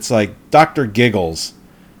thing is, it's like Dr. Giggles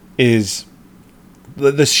is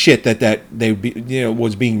the shit that they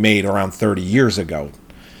was being made around 30 years ago.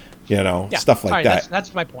 Stuff like that.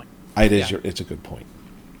 That's my point. It's a good point.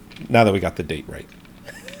 Now that we got the date right.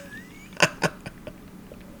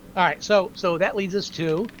 All right, so that leads us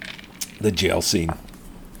to the jail scene.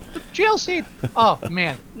 Jail scene. Oh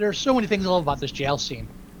man, there's so many things I love about this jail scene.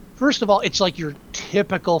 First of all, it's like your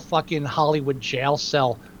typical fucking Hollywood jail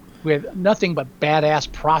cell with nothing but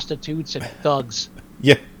badass prostitutes and thugs.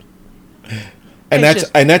 Yeah. And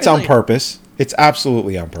that's on purpose. It's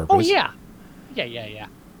absolutely on purpose. Oh yeah.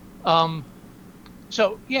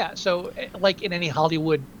 So like in any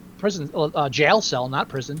Hollywood prison, jail cell, not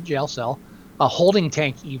prison, jail cell, a holding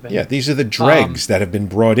tank even. Yeah, these are the dregs that have been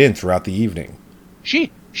brought in throughout the evening.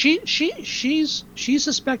 She's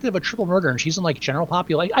suspected of a triple murder, and she's in like general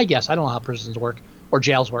population. I guess I don't know how prisons work or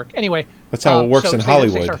jails work. Anyway, that's how it works in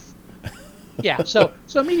Hollywood. Yeah, so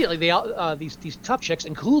immediately they all these tough chicks,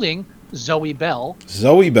 including Zoe Bell.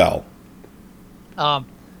 A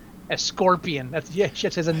scorpion. She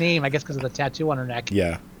has a name, I guess, because of the tattoo on her neck.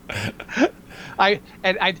 Yeah. I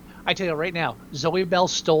tell you right now, Zoe Bell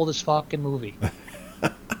stole this fucking movie.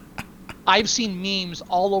 I've seen memes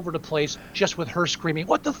all over the place just with her screaming,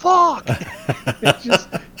 "What the fuck?" Just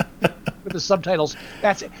with the subtitles.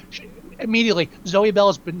 That's it. Immediately, Zoe Bell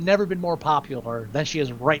has never been more popular than she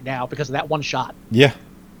is right now because of that one shot. Yeah.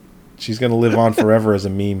 She's going to live on forever as a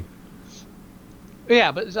meme.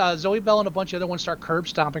 Yeah, but Zoe Bell and a bunch of other ones start curb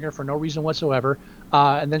stomping her for no reason whatsoever.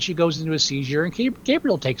 And then she goes into a seizure, and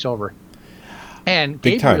Gabriel takes over. And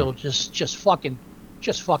Gabriel just fucking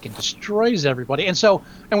destroys everybody. And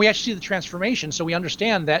we actually see the transformation, so we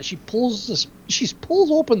understand that she pulls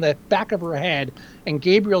open the back of her head, and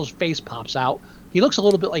Gabriel's face pops out. He looks a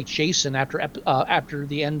little bit like Jason after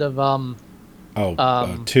the end of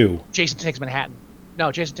 2. Jason Takes Manhattan.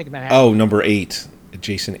 No, Jason Takes Manhattan. Oh, number 8.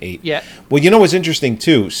 Jason 8. Yeah. Well, you know what's interesting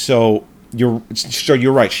too? So you're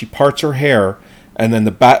right. She parts her hair, and then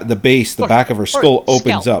the back of her skull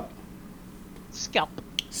opens up. Scalp.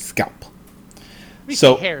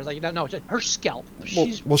 So hair, like no, her scalp.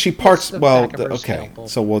 Well, she parts. Okay. Scalpel.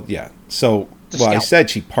 So yeah. So I said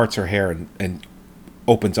she parts her hair and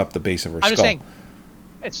opens up the base of her skull. I'm just saying,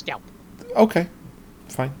 it's scalp. Okay,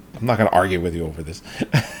 fine. I'm not going to argue with you over this.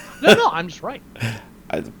 No, I'm just right.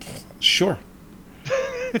 Sure.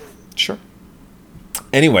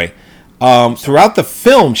 Anyway, throughout the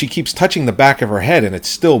film, she keeps touching the back of her head, and it's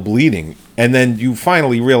still bleeding. And then you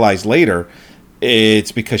finally realize later,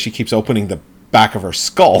 it's because she keeps opening the back of her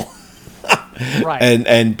skull. Right.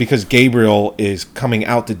 And because Gabriel is coming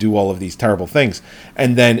out to do all of these terrible things,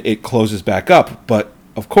 and then it closes back up. But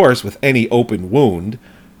of course, with any open wound,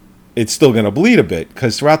 it's still going to bleed a bit,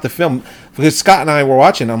 because throughout the film, because Scott and I were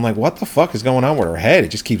watching, I'm like, what the fuck is going on with her head? It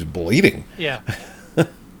just keeps bleeding. Yeah.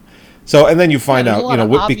 So, and then you find out,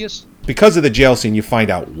 obvious... because of the jail scene, you find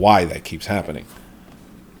out why that keeps happening.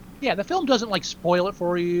 Yeah, the film doesn't like spoil it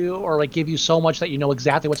for you or like give you so much that you know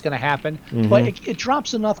exactly what's going to happen, but it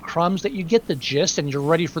drops enough crumbs that you get the gist and you're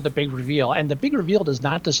ready for the big reveal. And the big reveal does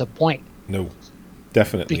not disappoint. No,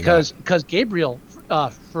 definitely because Gabriel,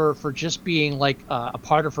 for just being like a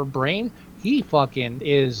part of her brain, he fucking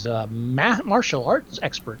is a martial arts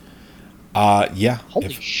expert. Yeah.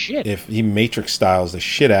 Holy shit! If he Matrix styles the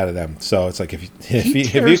shit out of them, so it's like if you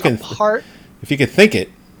tears can apart. if you could think it,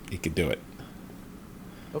 you could do it.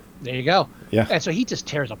 Oh, there you go. Yeah. And so he just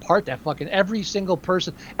tears apart that fucking every single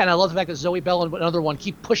person. And I love the fact that Zoe Bell and another one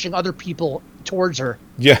keep pushing other people towards her.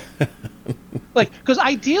 Yeah. Like, because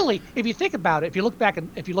ideally, if you think about it, if you look back and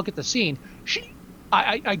if you look at the scene,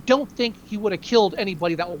 I don't think he would have killed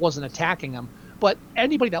anybody that wasn't attacking him. But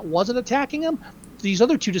anybody that wasn't attacking him, these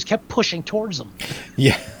other two just kept pushing towards him.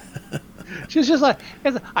 Yeah. She's just like,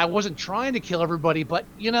 I wasn't trying to kill everybody, but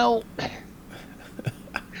you know,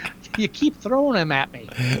 you keep throwing them at me.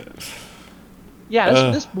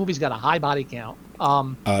 Yeah, this movie's got a high body count.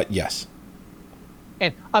 Yes.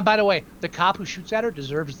 And by the way, the cop who shoots at her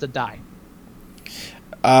deserves to die.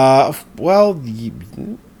 Well,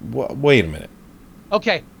 wait a minute.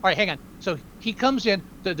 Okay, all right, hang on. So he comes in.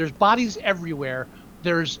 There's bodies everywhere.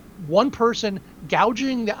 There's one person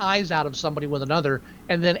gouging the eyes out of somebody with another,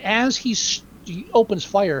 and then as he opens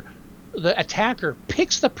fire, the attacker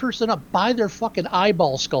picks the person up by their fucking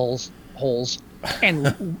eyeball holes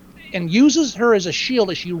and uses her as a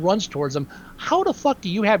shield as she runs towards them. How the fuck do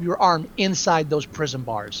you have your arm inside those prison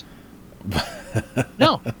bars?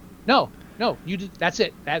 No. You did. That's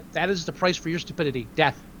it. That is the price for your stupidity.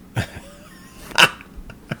 Death.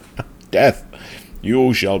 Death.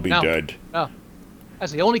 You shall be dead. No.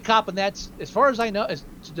 That's the only cop in that. As far as I know,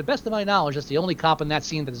 to the best of my knowledge, that's the only cop in that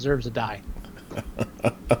scene that deserves to die.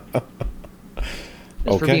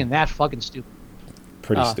 Just for being that fucking stupid.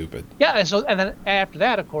 Pretty stupid. Yeah, and then after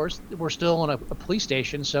that, of course, we're still in a police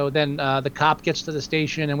station. So then the cop gets to the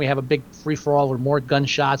station, and we have a big free-for-all with more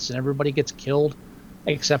gunshots, and everybody gets killed,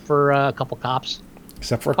 except for a couple cops.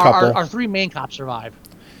 Except for a couple. Our three main cops survive.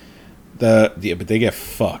 But they get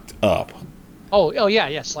fucked up. Oh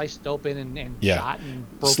yeah, sliced open and shot and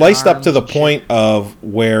broken sliced up to the arms point of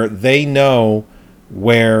where they know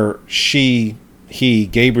where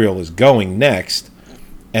Gabriel is going next.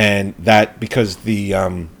 And that because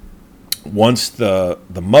once the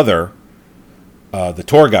mother, the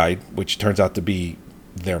tour guide, which turns out to be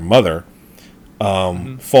their mother,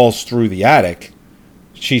 falls through the attic,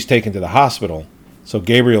 she's taken to the hospital. So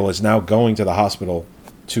Gabriel is now going to the hospital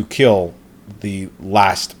to kill the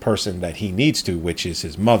last person that he needs to, which is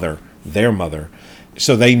his mother, their mother.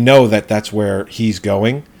 So they know that that's where he's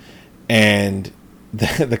going. And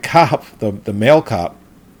the cop, the male cop,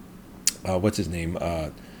 what's his name?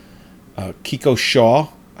 Kiko Shaw.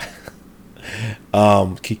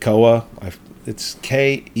 Kikoa. It's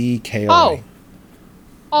Kekoa.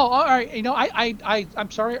 Oh, all right. You know, I'm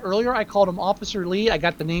sorry. Earlier, I called him Officer Lee. I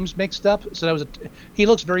got the names mixed up. So that was he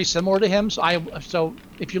looks very similar to him. So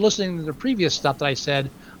if you're listening to the previous stuff that I said,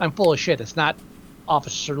 I'm full of shit. It's not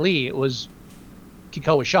Officer Lee. It was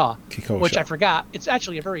Kikoa Shaw, which I forgot. It's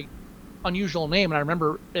actually a very unusual name, and I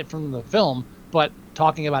remember it from the film. But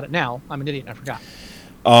talking about it now, I'm an idiot. I forgot.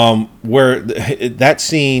 Where that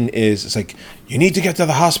scene is, it's like, you need to get to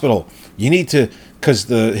the hospital. You need to, because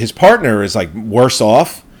his partner is like worse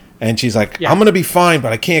off, and she's like, I'm gonna be fine,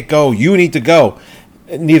 but I can't go. You need to go.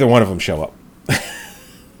 Neither one of them show up.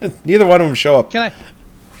 Neither one of them show up. Can I?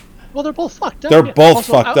 Well, they're both fucked up. They're both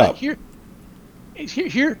fucked up. Here.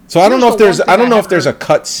 So I don't know if there's a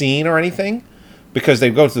cut scene or anything, because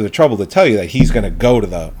they go to the trouble to tell you that he's gonna go to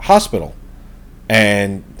the hospital,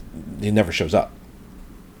 and he never shows up.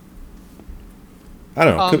 I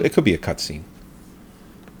don't know. It could be a cutscene.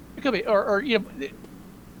 It could be, or you know.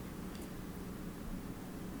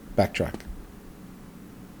 Backtrack.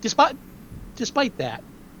 Despite that,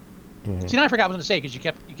 see, now I forgot what I was going to say because you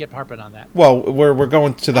kept harping on that. Well, we're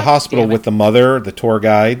going to the hospital with the mother, the tour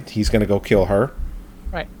guide. He's going to go kill her.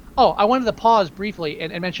 Right. Oh, I wanted to pause briefly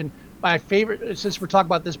and mention my favorite. Since we're talking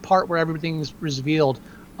about this part where everything is revealed,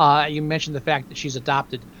 you mentioned the fact that she's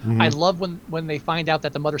adopted. I love when they find out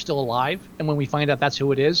that the mother's still alive, and when we find out that's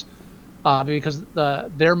who it is, because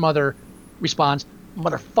their mother responds,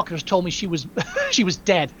 "Motherfuckers told me she was she was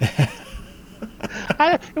dead."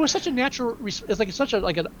 It was such a natural. It's like such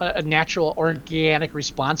a natural, organic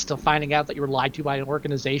response to finding out that you were lied to by an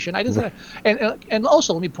organization. I just and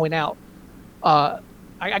also let me point out.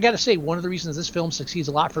 I got to say, one of the reasons this film succeeds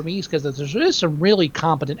a lot for me is because there is some really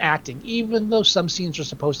competent acting, even though some scenes are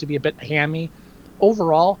supposed to be a bit hammy.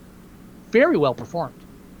 Overall, very well performed.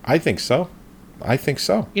 I think so.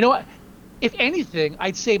 You know what? If anything,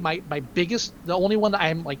 I'd say my biggest, the only one that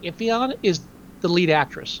I'm like iffy on is the lead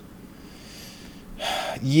actress.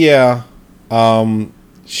 Yeah.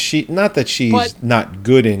 She's not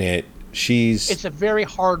good in it. It's a very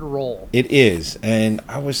hard role. It is. And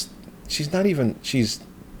she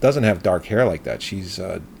doesn't have dark hair like that.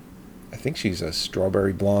 I think she's a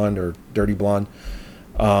strawberry blonde or dirty blonde.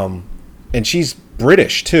 And she's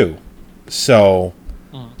British too. So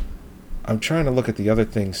I'm trying to look at the other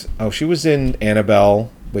things. Oh, she was in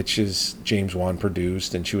Annabelle, which is James Wan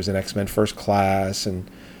produced, and she was in X-Men First Class, and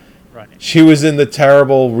she was in the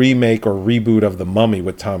terrible remake or reboot of The Mummy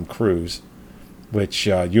with Tom Cruise, which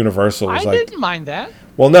Universal was I didn't mind that.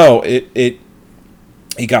 Well, no, he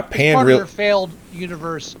got panned Part of real. their failed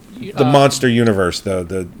universe. The monster universe,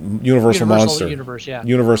 the Universal monster universe, yeah.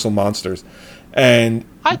 Universal monsters, and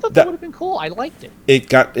I thought that would have been cool. I liked it.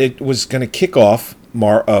 It was going to kick off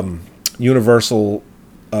Universal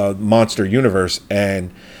Monster Universe,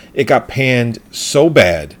 and it got panned so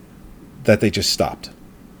bad that they just stopped.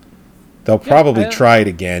 They'll probably try it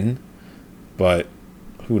again, but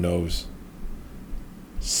who knows?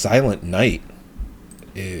 Silent Night,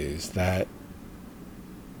 is that?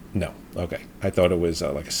 No. Okay. I thought it was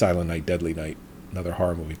like a Silent Night, Deadly Night, another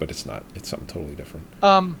horror movie, but it's not. It's something totally different.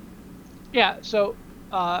 Yeah, so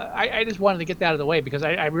I just wanted to get that out of the way because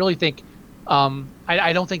I really think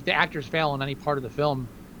I don't think the actors fail in any part of the film.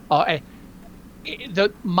 The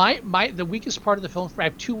weakest part of the film, I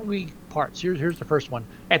have two weak parts. Here's the first one.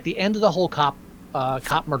 At the end of the whole cop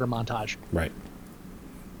murder montage. Right.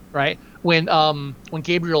 When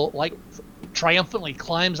Gabriel like triumphantly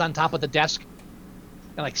climbs on top of the desk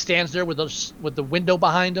and like stands there with the window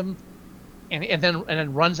behind him and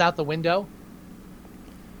then runs out the window.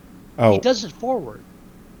 Oh. He does it forward.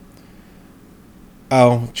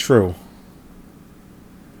 Oh, true.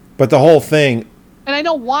 But the whole thing. And I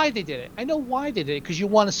know why they did it. Because you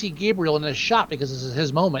want to see Gabriel in this shot because this is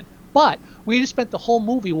his moment. But we just spent the whole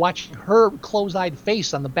movie watching her close-eyed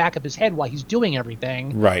face on the back of his head while he's doing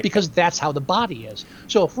everything. Right. Because that's how the body is.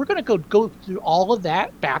 So if we're going to go through all of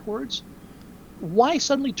that backwards, why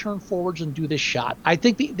suddenly turn forwards and do this shot? I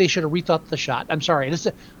think they should have rethought the shot. I'm sorry.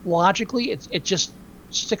 Logically, it just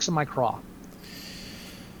sticks in my craw.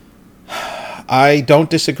 I don't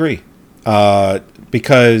disagree.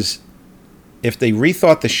 Because if they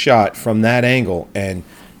rethought the shot from that angle and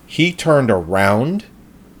he turned around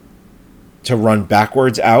to run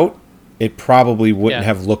backwards out, it probably wouldn't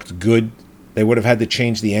have looked good. They would have had to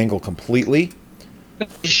change the angle completely.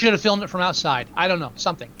 You should have filmed it from outside. I don't know,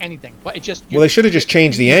 anything. But it just they should have just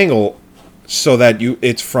changed the angle so that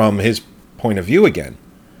it's from his point of view again.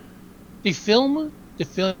 The film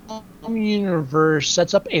universe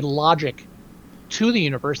sets up a logic to the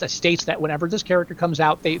universe that states that whenever this character comes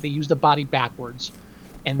out, they use the body backwards,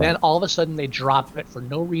 and then all of a sudden they drop it for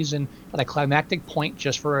no reason at a climactic point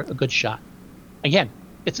just for a good shot. Again,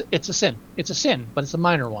 it's a sin. It's a sin, but it's a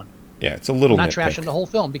minor one. Yeah, it's a little. I'm not trashing the whole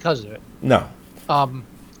film because of it. No.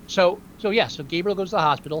 So Gabriel goes to the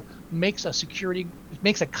hospital, makes a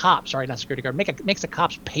cop's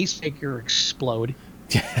pacemaker explode.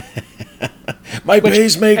 My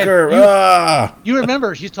pacemaker. You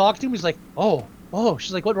remember she's talking to him. He's like, oh.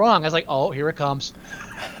 She's like, what's wrong? I was like, oh, here it comes.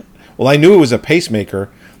 Well, I knew it was a pacemaker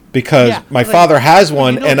because my like, father has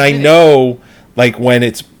one, and I it. know, like, when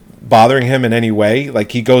it's bothering him in any way,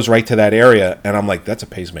 like, he goes right to that area, and I'm like, that's a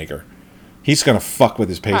pacemaker. He's gonna fuck with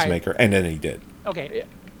his pacemaker, and then he did. Okay,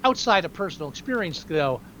 outside of personal experience,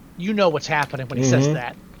 though, you know what's happening when he says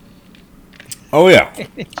that. Oh yeah,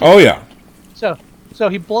 oh yeah. So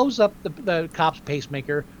he blows up the cop's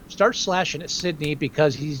pacemaker, starts slashing at Sydney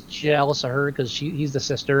because he's jealous of her because he's the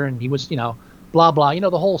sister and he was, blah, blah, the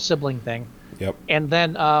whole sibling thing. Yep. And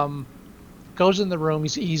then goes in the room.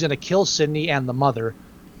 He's going to kill Sydney and the mother.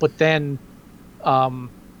 But then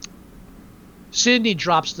Sydney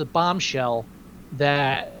drops the bombshell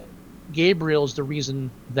that Gabriel's the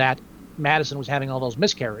reason that Madison was having all those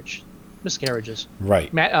miscarriages. Right.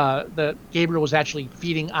 The Gabriel was actually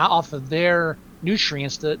feeding off of their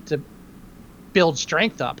nutrients to build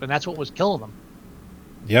strength up, and that's what was killing them.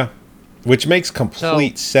 Yeah, which makes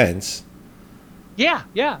complete sense. Yeah,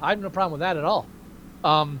 I have no problem with that at all.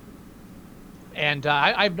 And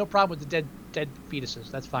I have no problem with the dead fetuses.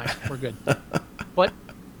 That's fine. We're good. But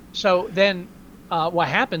so then what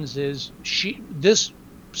happens is this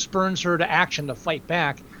spurns her to action to fight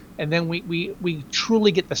back, and then we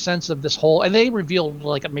truly get the sense of this whole. And they revealed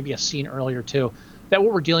like maybe a scene earlier too, that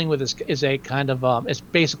what we're dealing with is a kind of it's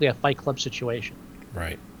basically a Fight Club situation.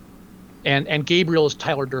 Right. And Gabriel is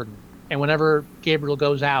Tyler Durden, and whenever Gabriel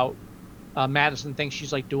goes out, Madison thinks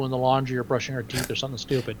she's like doing the laundry or brushing her teeth or something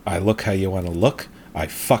stupid. I look how you want to look. I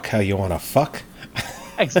fuck how you want to fuck.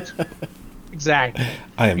 Exactly.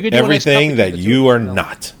 I am everything that you are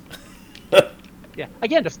not. Yeah.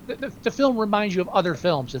 Again, the film reminds you of other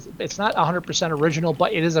films. It's not 100% original,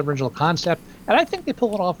 but it is an original concept, and I think they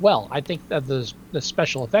pull it off well. I think that the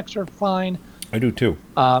special effects are fine. I do too.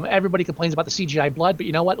 Everybody complains about the CGI blood, but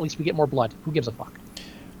you know what? At least we get more blood. Who gives a fuck?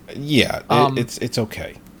 Yeah, it's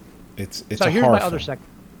okay. It's So a here's horror my other film. second.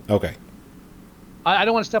 Okay. I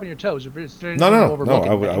don't want to step on your toes. If there's No. anything overlooking that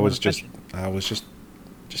I you was wanna just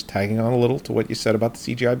mention. tagging on a little to what you said about the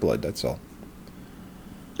CGI blood. That's all.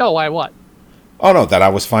 Oh, why what? Oh no, that I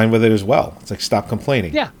was fine with it as well. It's like stop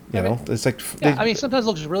complaining. Yeah, you know, it's like Yeah, I mean, sometimes it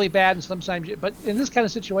looks really bad, and sometimes, but in this kind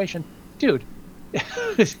of situation, dude,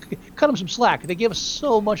 cut them some slack. They give us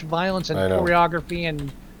so much violence and I know. choreography,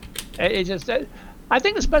 and it just. I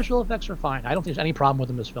think the special effects are fine. I don't think there's any problem with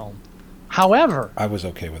them in this film. However, I was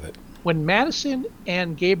okay with it. when Madison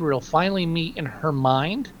and Gabriel finally meet in her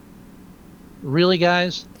mind, really,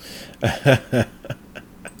 guys,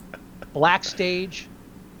 black stage,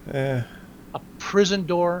 a prison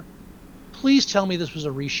door. Please tell me this was a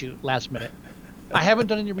reshoot last minute. I haven't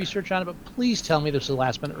done any research on it, but please tell me this is a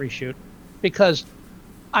last minute reshoot, because,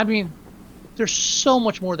 I mean, there's so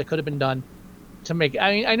much more that could have been done to make.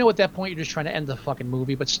 I mean, I know at that point you're just trying to end the fucking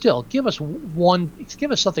movie, but still, give us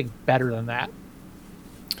something better than that.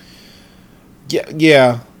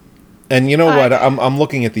 Yeah. And you know what? I'm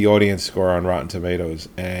looking at the audience score on Rotten Tomatoes,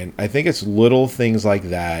 and I think it's little things like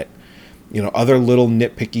that, you know, other little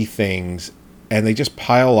nitpicky things, and they just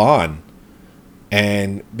pile on.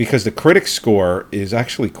 And because the critics score is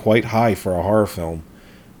actually quite high for a horror film,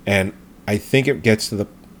 and I think it gets to the,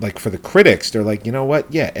 like, for the critics, they're like, you know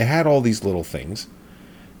what? Yeah, it had all these little things.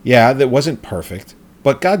 Yeah, that wasn't perfect,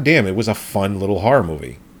 but goddamn, it was a fun little horror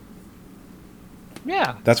movie.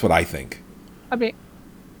 Yeah. That's what I think. I mean,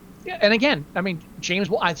 yeah, and again, I mean,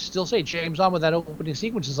 I still say James Wan with that opening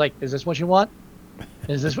sequence is like, is this what you want?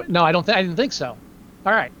 Is this? No, I didn't think so.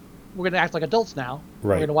 All right, we're gonna act like adults now.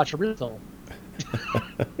 Right. We're gonna watch a real film.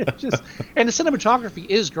 And the cinematography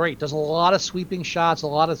is great. There's a lot of sweeping shots, a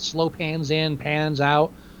lot of slow pans in, pans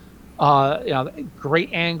out.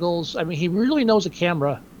 Great angles. I mean, he really knows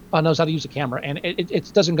knows how to use a camera, and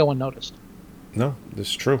it doesn't go unnoticed. No, this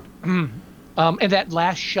is true. And that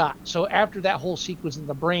last shot. So after that whole sequence in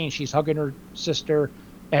the brain, she's hugging her sister.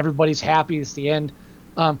 Everybody's happy. It's the end.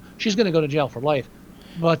 She's going to go to jail for life.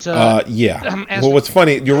 But yeah. Well, what's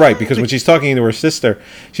funny, you're right, because when she's talking to her sister,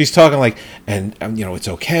 she's talking like, and you know, it's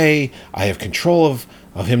okay. I have control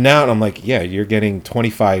of him now. And I'm like, yeah, you're getting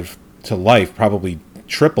 25 to life, probably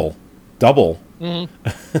triple, double. He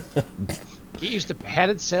used to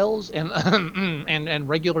padded cells and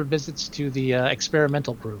regular visits to the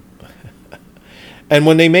experimental group. And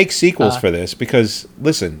when they make sequels for this, because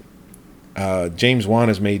listen, James Wan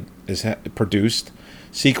has produced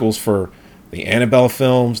sequels for the Annabelle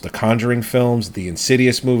films, the Conjuring films, the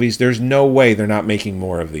Insidious movies. There's no way they're not making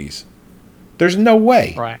more of these. There's no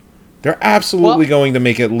way. Right. They're absolutely going to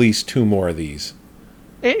make at least 2 more of these.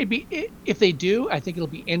 If they do, I think it'll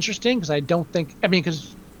be interesting, because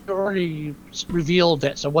because they already revealed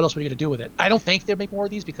it. So what else are you going to do with it? I don't think they'll make more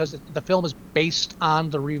of these, because the film is based on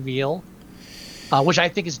the reveal, which I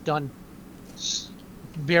think is done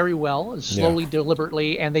very well, slowly,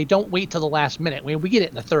 deliberately, and they don't wait till the last minute. We get it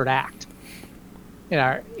in the third act.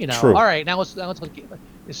 True. All right, now let's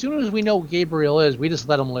as soon as we know who Gabriel is, we just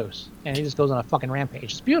let him loose, and he just goes on a fucking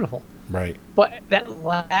rampage. It's beautiful. Right. But that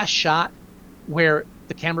last shot where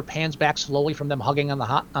the camera pans back slowly from them hugging on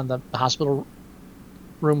the hospital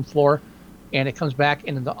room floor, and it comes back,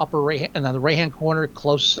 and in the upper right and on the right hand corner,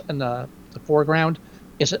 close in the foreground,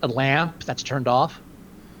 is a lamp that's turned off.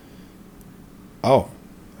 Oh.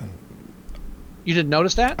 You didn't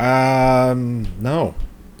notice that? No.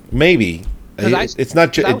 Maybe. It's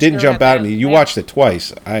not. It didn't jump out at me. You lamp. watched it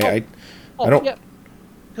twice. I don't. Yeah.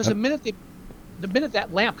 Because the minute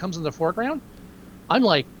that lamp comes in the foreground, I'm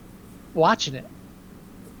like watching it.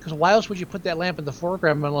 Because why else would you put that lamp in the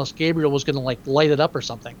foreground unless Gabriel was going to like light it up or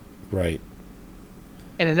something? Right.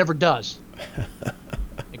 And it never does.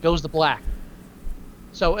 It goes to black.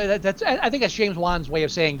 So I think that's James Wan's way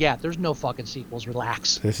of saying, yeah, there's no fucking sequels.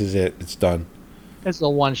 Relax. This is it. It's done. It's the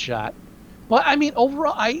one shot. But I mean,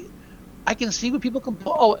 overall, I can see what people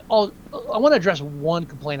complain. I want to address one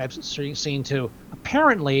complaint I've seen too.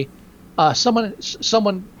 Apparently,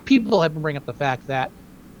 people have been bringing up the fact that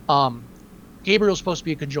Gabriel's supposed to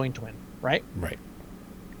be a conjoined twin, right? Right.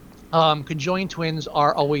 Conjoined twins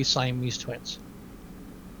are always Siamese twins.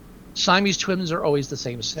 Siamese twins are always the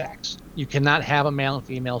same sex. You cannot have a male and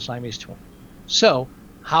female Siamese twin. So,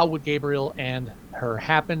 how would Gabriel and her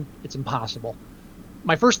happen? It's impossible.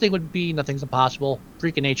 My first thing would be nothing's impossible,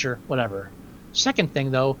 freak of nature, whatever. Second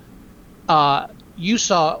thing, though, you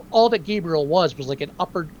saw all that Gabriel was like an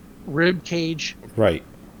upper rib cage, Right.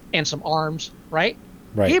 and some arms, right?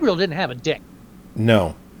 Right. Gabriel didn't have a dick.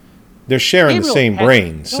 No. They're sharing Gabriel the same had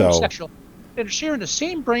brain, no so. sexual. they're sharing the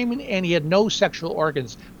same brain, and he had no sexual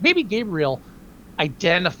organs. Maybe Gabriel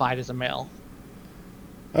identified as a male.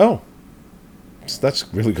 Oh, that's a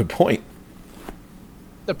really good point.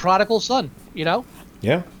 The prodigal son, you know?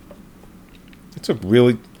 Yeah. It's a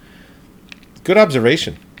really good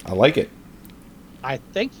observation. I like it. I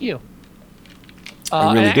thank you.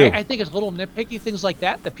 I really and do. I think it's little nitpicky things like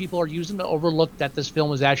that people are using to overlook that this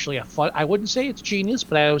film is actually a fun. I wouldn't say it's genius,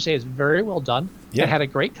 but I would say it's very well done. Yeah. It had a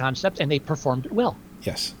great concept, and they performed it well.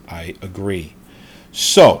 Yes, I agree.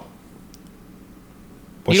 So,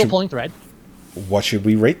 Needle pulling thread. what should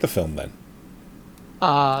we rate the film then?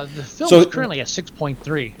 The film So- is currently at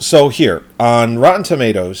 6.3. So here on Rotten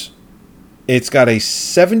Tomatoes, it's got a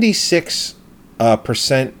 76%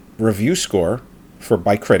 percent review score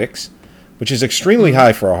by critics, which is extremely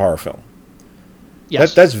high for a horror film.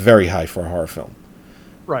 Yes, That's very high for a horror film.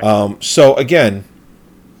 right. So again,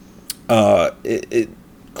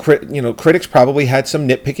 critics probably had some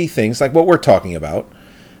nitpicky things like what we're talking about,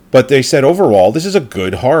 but they said overall this is a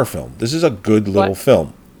good horror film. This is a good little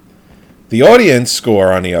film. The audience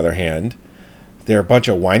score, on the other hand, they're a bunch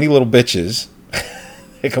of whiny little bitches.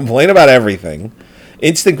 They complain about everything,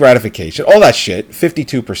 instant gratification, all that shit.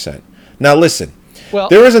 52%. Now listen, Well-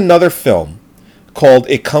 there is another film called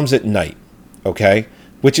It Comes at Night, okay,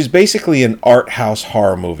 which is basically an art house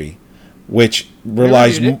horror movie, which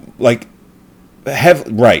relies reviewed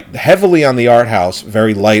heavily on the art house,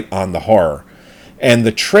 very light on the horror. And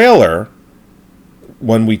the trailer,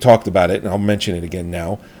 when we talked about it, and I'll mention it again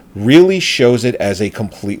now, really shows it as a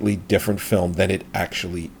completely different film than it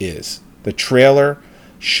actually is. The trailer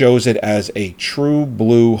shows it as a true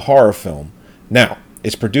blue horror film. Now,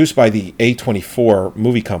 it's produced by the A24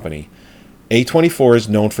 movie company. A24 is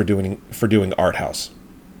known for doing art house.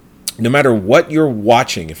 No matter what you're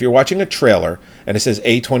watching, if you're watching a trailer and it says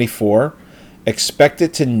A24, expect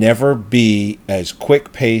it to never be as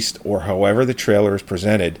quick-paced or however the trailer is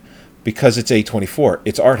presented, because it's A24.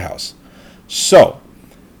 It's art house. So,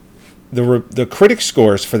 the critic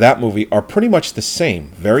scores for that movie are pretty much the same.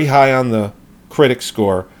 Very high on the critic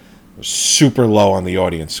score, super low on the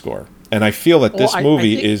audience score. And I feel that this Well, I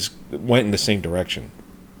movie think- went in the same direction.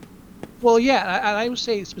 Well, yeah, and I would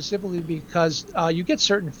say specifically because you get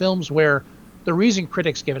certain films where the reason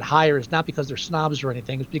critics give it higher is not because they're snobs or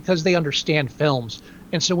anything, it's because they understand films.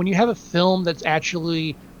 And so when you have a film that's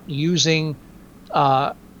actually using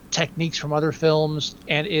techniques from other films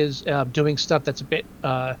and is doing stuff that's a bit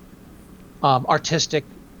artistic,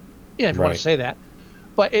 yeah, if you want Right. to say that.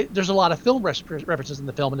 But there's a lot of film references in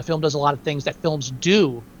the film, and the film does a lot of things that films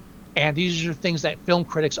do. And these are things that film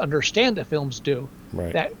critics understand that films do.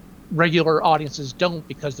 Right. That regular audiences don't,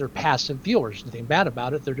 because they're passive viewers. Nothing bad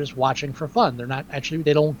about it. They're just watching for fun. They're not actually,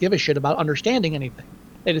 they don't give a shit about understanding anything.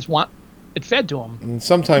 They just want it fed to them. And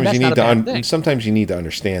sometimes That's you not need a bad thing. sometimes you need to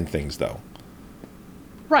understand things, though.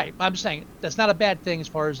 Right. I'm saying that's not a bad thing as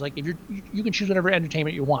far as like if you can choose whatever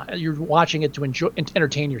entertainment you want. You're watching it to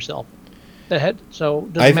entertain yourself. So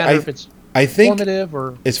it doesn't matter if it's I think formative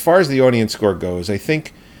or as far as the audience score goes, I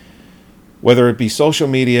think whether it be social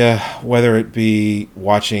media, whether it be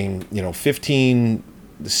watching, 15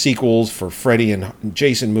 sequels for Freddy and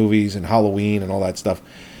Jason movies and Halloween and all that stuff,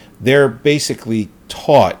 they're basically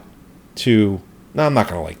taught to, no, I'm not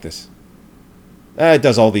going to like this. It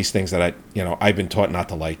does all these things that I've been taught not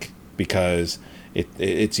to like because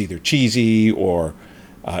it's either cheesy or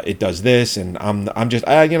it does this, and I'm just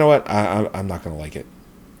you know what, I'm not going to like it.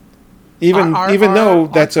 Even though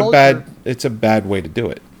that's it's a bad way to do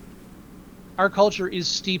it. our culture is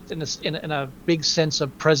steeped in a big sense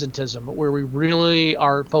of presentism, where we really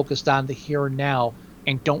are focused on the here and now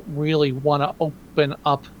and don't really want to open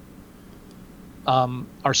up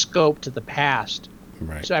our scope to the past.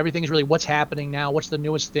 Right. So everything's really what's happening now, what's the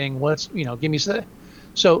newest thing, give me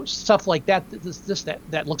so stuff like that.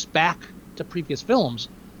 That looks back to previous films.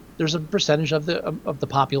 There's a percentage of the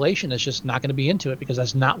population that's just not going to be into it because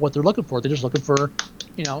that's not what they're looking for. They're just looking for,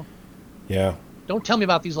 Yeah. don't tell me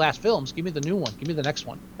about these last films. Give me the new one. Give me the next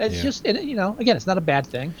one. It's Yeah. just, again, it's not a bad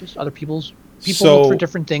thing. Just other people So- look for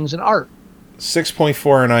different things in art.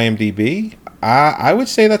 6.4 on IMDb. I would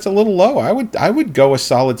say that's a little low. I would go a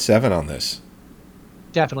solid 7 on this.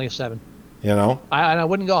 Definitely a 7. I I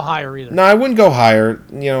wouldn't go higher either. No, I wouldn't go higher.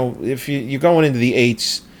 If you're going into the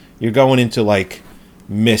 8s, you're going into like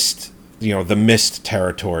Mist, the Mist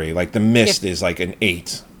territory. Like the Mist is like an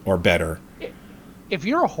 8 or better. If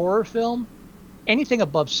you're a horror film, anything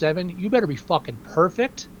above 7, you better be fucking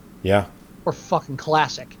perfect Yeah, or fucking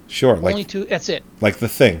classic. sure. Only two. That's it. Like The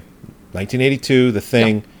Thing, 1982. The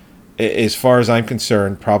Thing, as far as I'm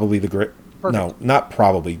concerned, probably the great. Perfect. No, not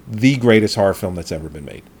probably the greatest horror film that's ever been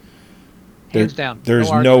made. Hands down. There's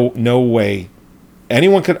argument. no way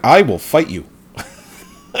anyone could. I will fight you.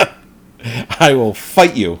 I will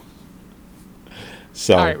fight you.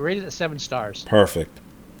 So All right, rated at 7 stars. perfect.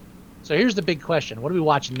 So here's the big question: what are we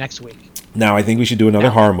watching next week? Now I think we should do another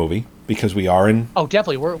horror movie because we are in. Oh,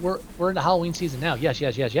 definitely. We're into Halloween season now.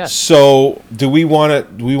 Yes. So do we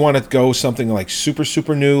want to go something like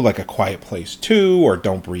super new, like A Quiet Place 2 or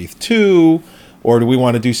Don't Breathe 2, or do we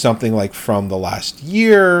want to do something like From the Last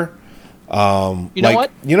Year? You know like,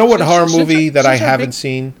 what? You know what Since- horror since movie our- that I since our haven't big-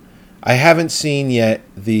 seen? I haven't seen yet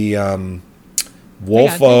the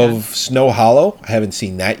Wolf Hang on. of Snow Hollow. I haven't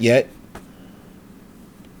seen that yet.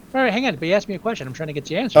 All right, hang on. But you asked me a question. I'm trying to get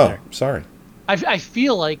the answer Oh, there. sorry. I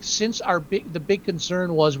feel like since the big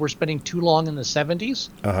concern was we're spending too long in the 70s,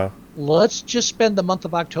 let's just spend the month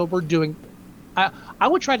of October doing. I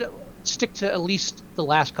would try to stick to at least the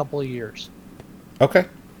last couple of years. Okay.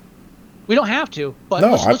 We don't have to, but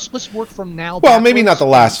No, let's work from now. Well, maybe not the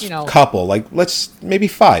backwards, last couple. Like let's maybe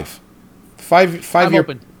five I'm year.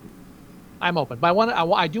 open. I'm open, but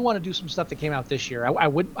I do want to do some stuff that came out this year. I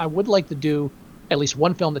would like to do at least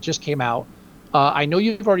one film that just came out. I know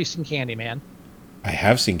you've already seen Candyman. I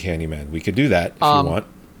have seen Candyman. We could do that if you want.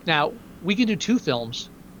 Now we can do 2 films.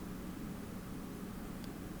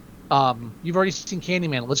 You've already seen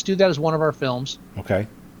Candyman. Let's do that as one of our films Okay.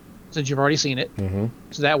 since you've already seen it. Mm-hmm.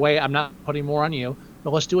 So that way I'm not putting more on you.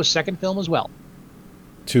 But let's do a second film as well.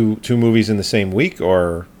 Two movies in the same week,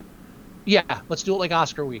 or Yeah, let's do it like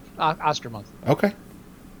Oscar week, Oscar month. okay,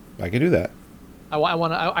 I could do that.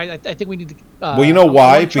 I think we need to. Well, you know I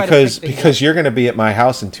why? wanna try to Because break things up. you're going to be at my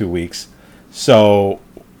house in 2 weeks, so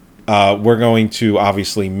we're going to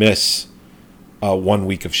obviously miss 1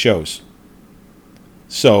 week of shows.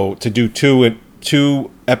 So to do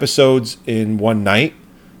two episodes in one night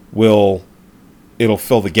it'll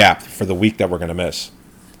fill the gap for the week that we're going to miss.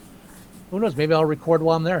 Who knows? Maybe I'll record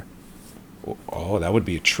while I'm there. Oh, that would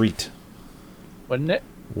be a treat. Wouldn't it?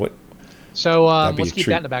 What? So That'd be let's a keep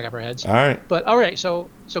treat. that in the back of our heads. All right. But all right, so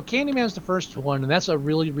Candyman's the first one, and that's a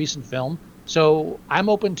really recent film. So I'm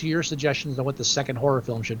open to your suggestions on what the second horror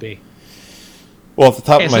film should be. Well, at the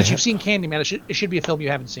top And of my since head, you've seen Candyman, it should be a film you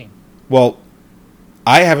haven't seen. well,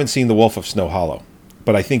 I haven't seen The Wolf of Snow Hollow,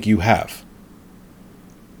 but I think you have.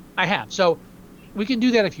 I have. So we can do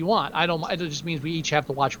that if you want. I don't. It just means we each have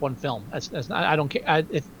to watch one film. That's not, I don't care.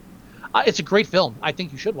 It's a great film. I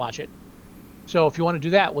think you should watch it. So if you want to do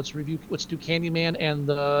that, let's do Candyman and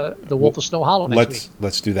the Wolf of Snow Hollow next week.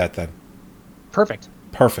 Let's do that then. Perfect.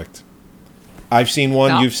 Perfect. I've seen one.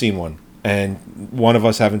 Now- You've seen one, and one of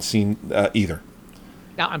us haven't seen either.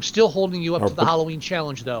 Now I'm still holding you up to the Halloween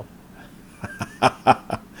challenge, though.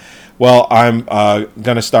 Well, I'm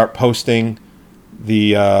gonna start posting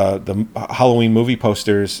the Halloween movie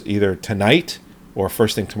posters either tonight or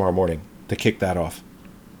first thing tomorrow morning to kick that off.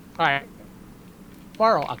 All right.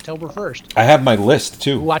 Tomorrow, October 1st. I have my list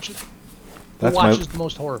too. Who watches That's the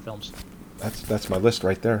most horror films? That's my list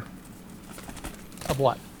right there Of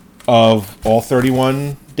what? of all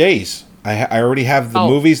 31 days. I already have the Oh.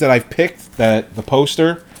 movies that I've picked, that the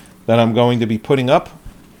poster that I'm going to be putting up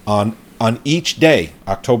on each day,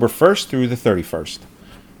 October 1st through the 31st.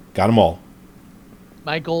 Got them all.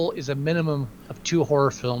 My goal is a minimum of 2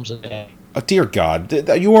 horror films a day. Oh, dear God,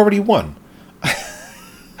 you already won.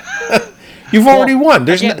 You've already won.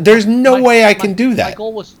 There's no way I can do that.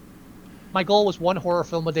 My goal was 1 horror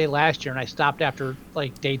film a day last year, and I stopped after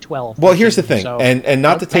like day 12. Well, here's the thing, So, and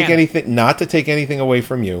not to don't take panic. anything away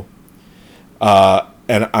from you.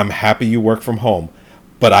 And I'm happy you work from home,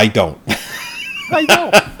 but I don't. I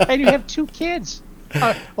know, and you have 2 kids.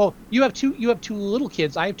 Well, you have two little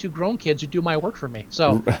kids. I have 2 grown kids who do my work for me.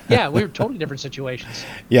 So yeah, we're totally different situations.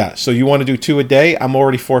 Yeah, so you want to do 2 a day? I'm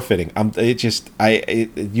already forfeiting.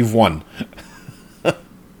 You've won.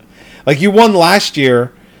 Like you won last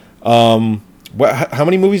year. How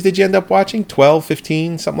many movies did you end up watching? 12,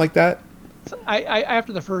 15, something like that? I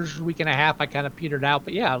after the first week and a half, I kind of petered out.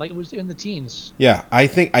 But yeah, like it was in the teens. Yeah, I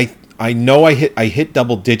think I know I hit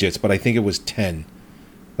double digits, but I think it was 10.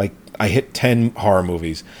 Like I hit 10 horror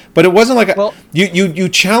movies. But it wasn't like you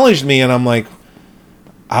challenged me, and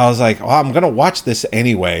I was like, I'm going to watch this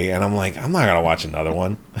anyway. And I'm like, I'm not going to watch another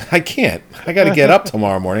one. I can't. I got to get up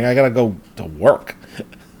tomorrow morning. I got to go to work.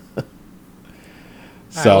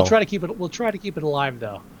 All right, we'll try to keep it. We'll try to keep it alive,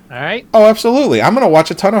 though. All right. Oh, absolutely. I'm going to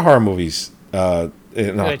watch a ton of horror movies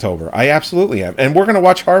in October. I absolutely am. And we're going to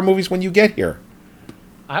watch horror movies when you get here.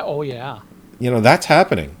 Oh yeah. You know, that's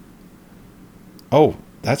happening. Oh,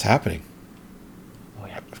 that's happening. Oh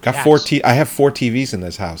yeah. I've got I have 4 TVs in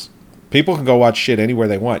this house. People can go watch shit anywhere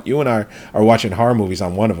they want. You and I are watching horror movies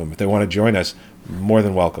on one of them. If they want to join us, more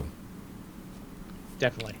than welcome.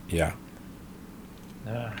 definitely. Yeah.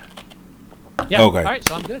 Yeah. Okay. All right,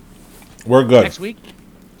 so I'm good. We're good. Next week,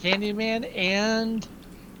 Candyman and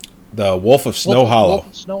The Wolf of Snow Hollow. Wolf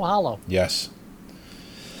of Snow Hollow. Yes.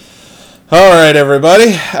 All right,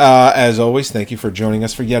 everybody. As always, thank you for joining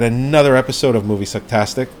us for yet another episode of Movie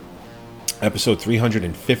Sucktastic, episode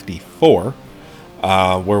 354,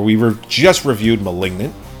 where we just reviewed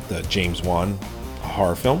 *Malignant*, the James Wan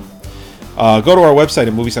horror film. Go to our website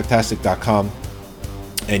at moviesucktastic.com,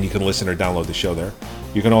 and you can listen or download the show there.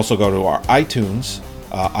 You can also go to our iTunes,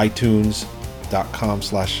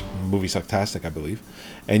 itunes.com/moviesucktastic, I believe,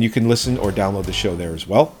 and you can listen or download the show there as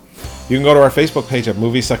well. You can go to our Facebook page at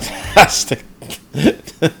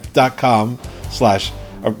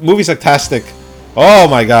moviesucktastic.com/moviesucktastic. Oh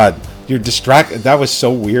my God, you're distracted. That was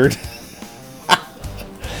so weird.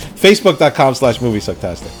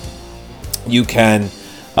 Facebook.com/moviesucktastic. You can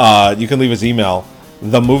leave us email,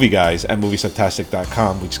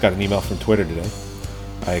 themovieguys@moviesucktastic.com. We just got an email from Twitter today.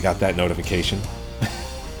 I got that notification.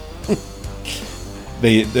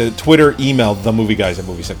 The Twitter emailed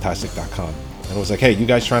themovieguys@moviesucktastic.com. And it was like, hey, you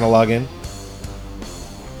guys trying to log in?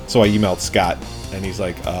 So I emailed Scott, and he's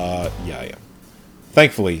like, yeah, I am.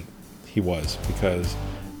 Thankfully, he was, because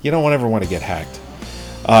you don't ever want to get hacked.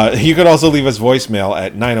 You could also leave us voicemail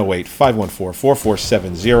at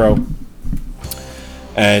 908-514-4470.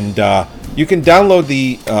 And you can download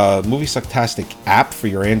the Movie Sucktastic app for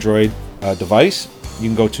your Android device. You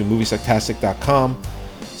can go to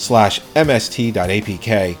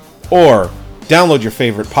moviesucktastic.com/mst.apk, or download your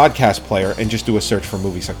favorite podcast player and just do a search for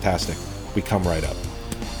Movie Sucktastic. We come right up.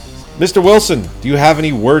 Mr. Wilson, do you have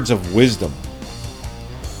any words of wisdom?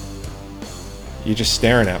 You're just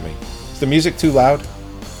staring at me. Is the music too loud?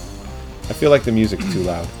 I feel like the music's too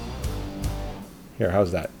loud. Here,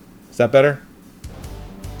 how's that? Is that better?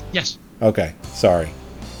 Yes. Okay, sorry.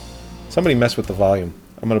 Somebody messed with the volume.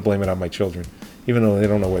 I'm going to blame it on my children, even though they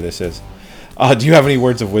don't know where this is. Do you have any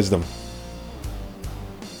words of wisdom?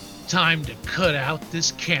 Time to cut out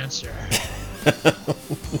this cancer.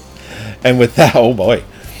 And with that, oh boy.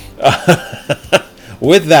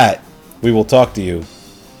 With that, we will talk to you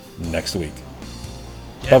next week.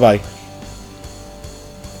 Yeah. Bye-bye.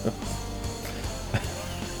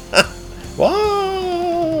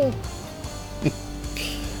 Whoa!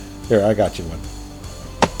 Here, I got you one.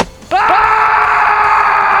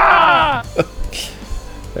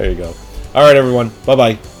 There you go. All right, everyone.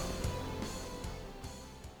 Bye-bye.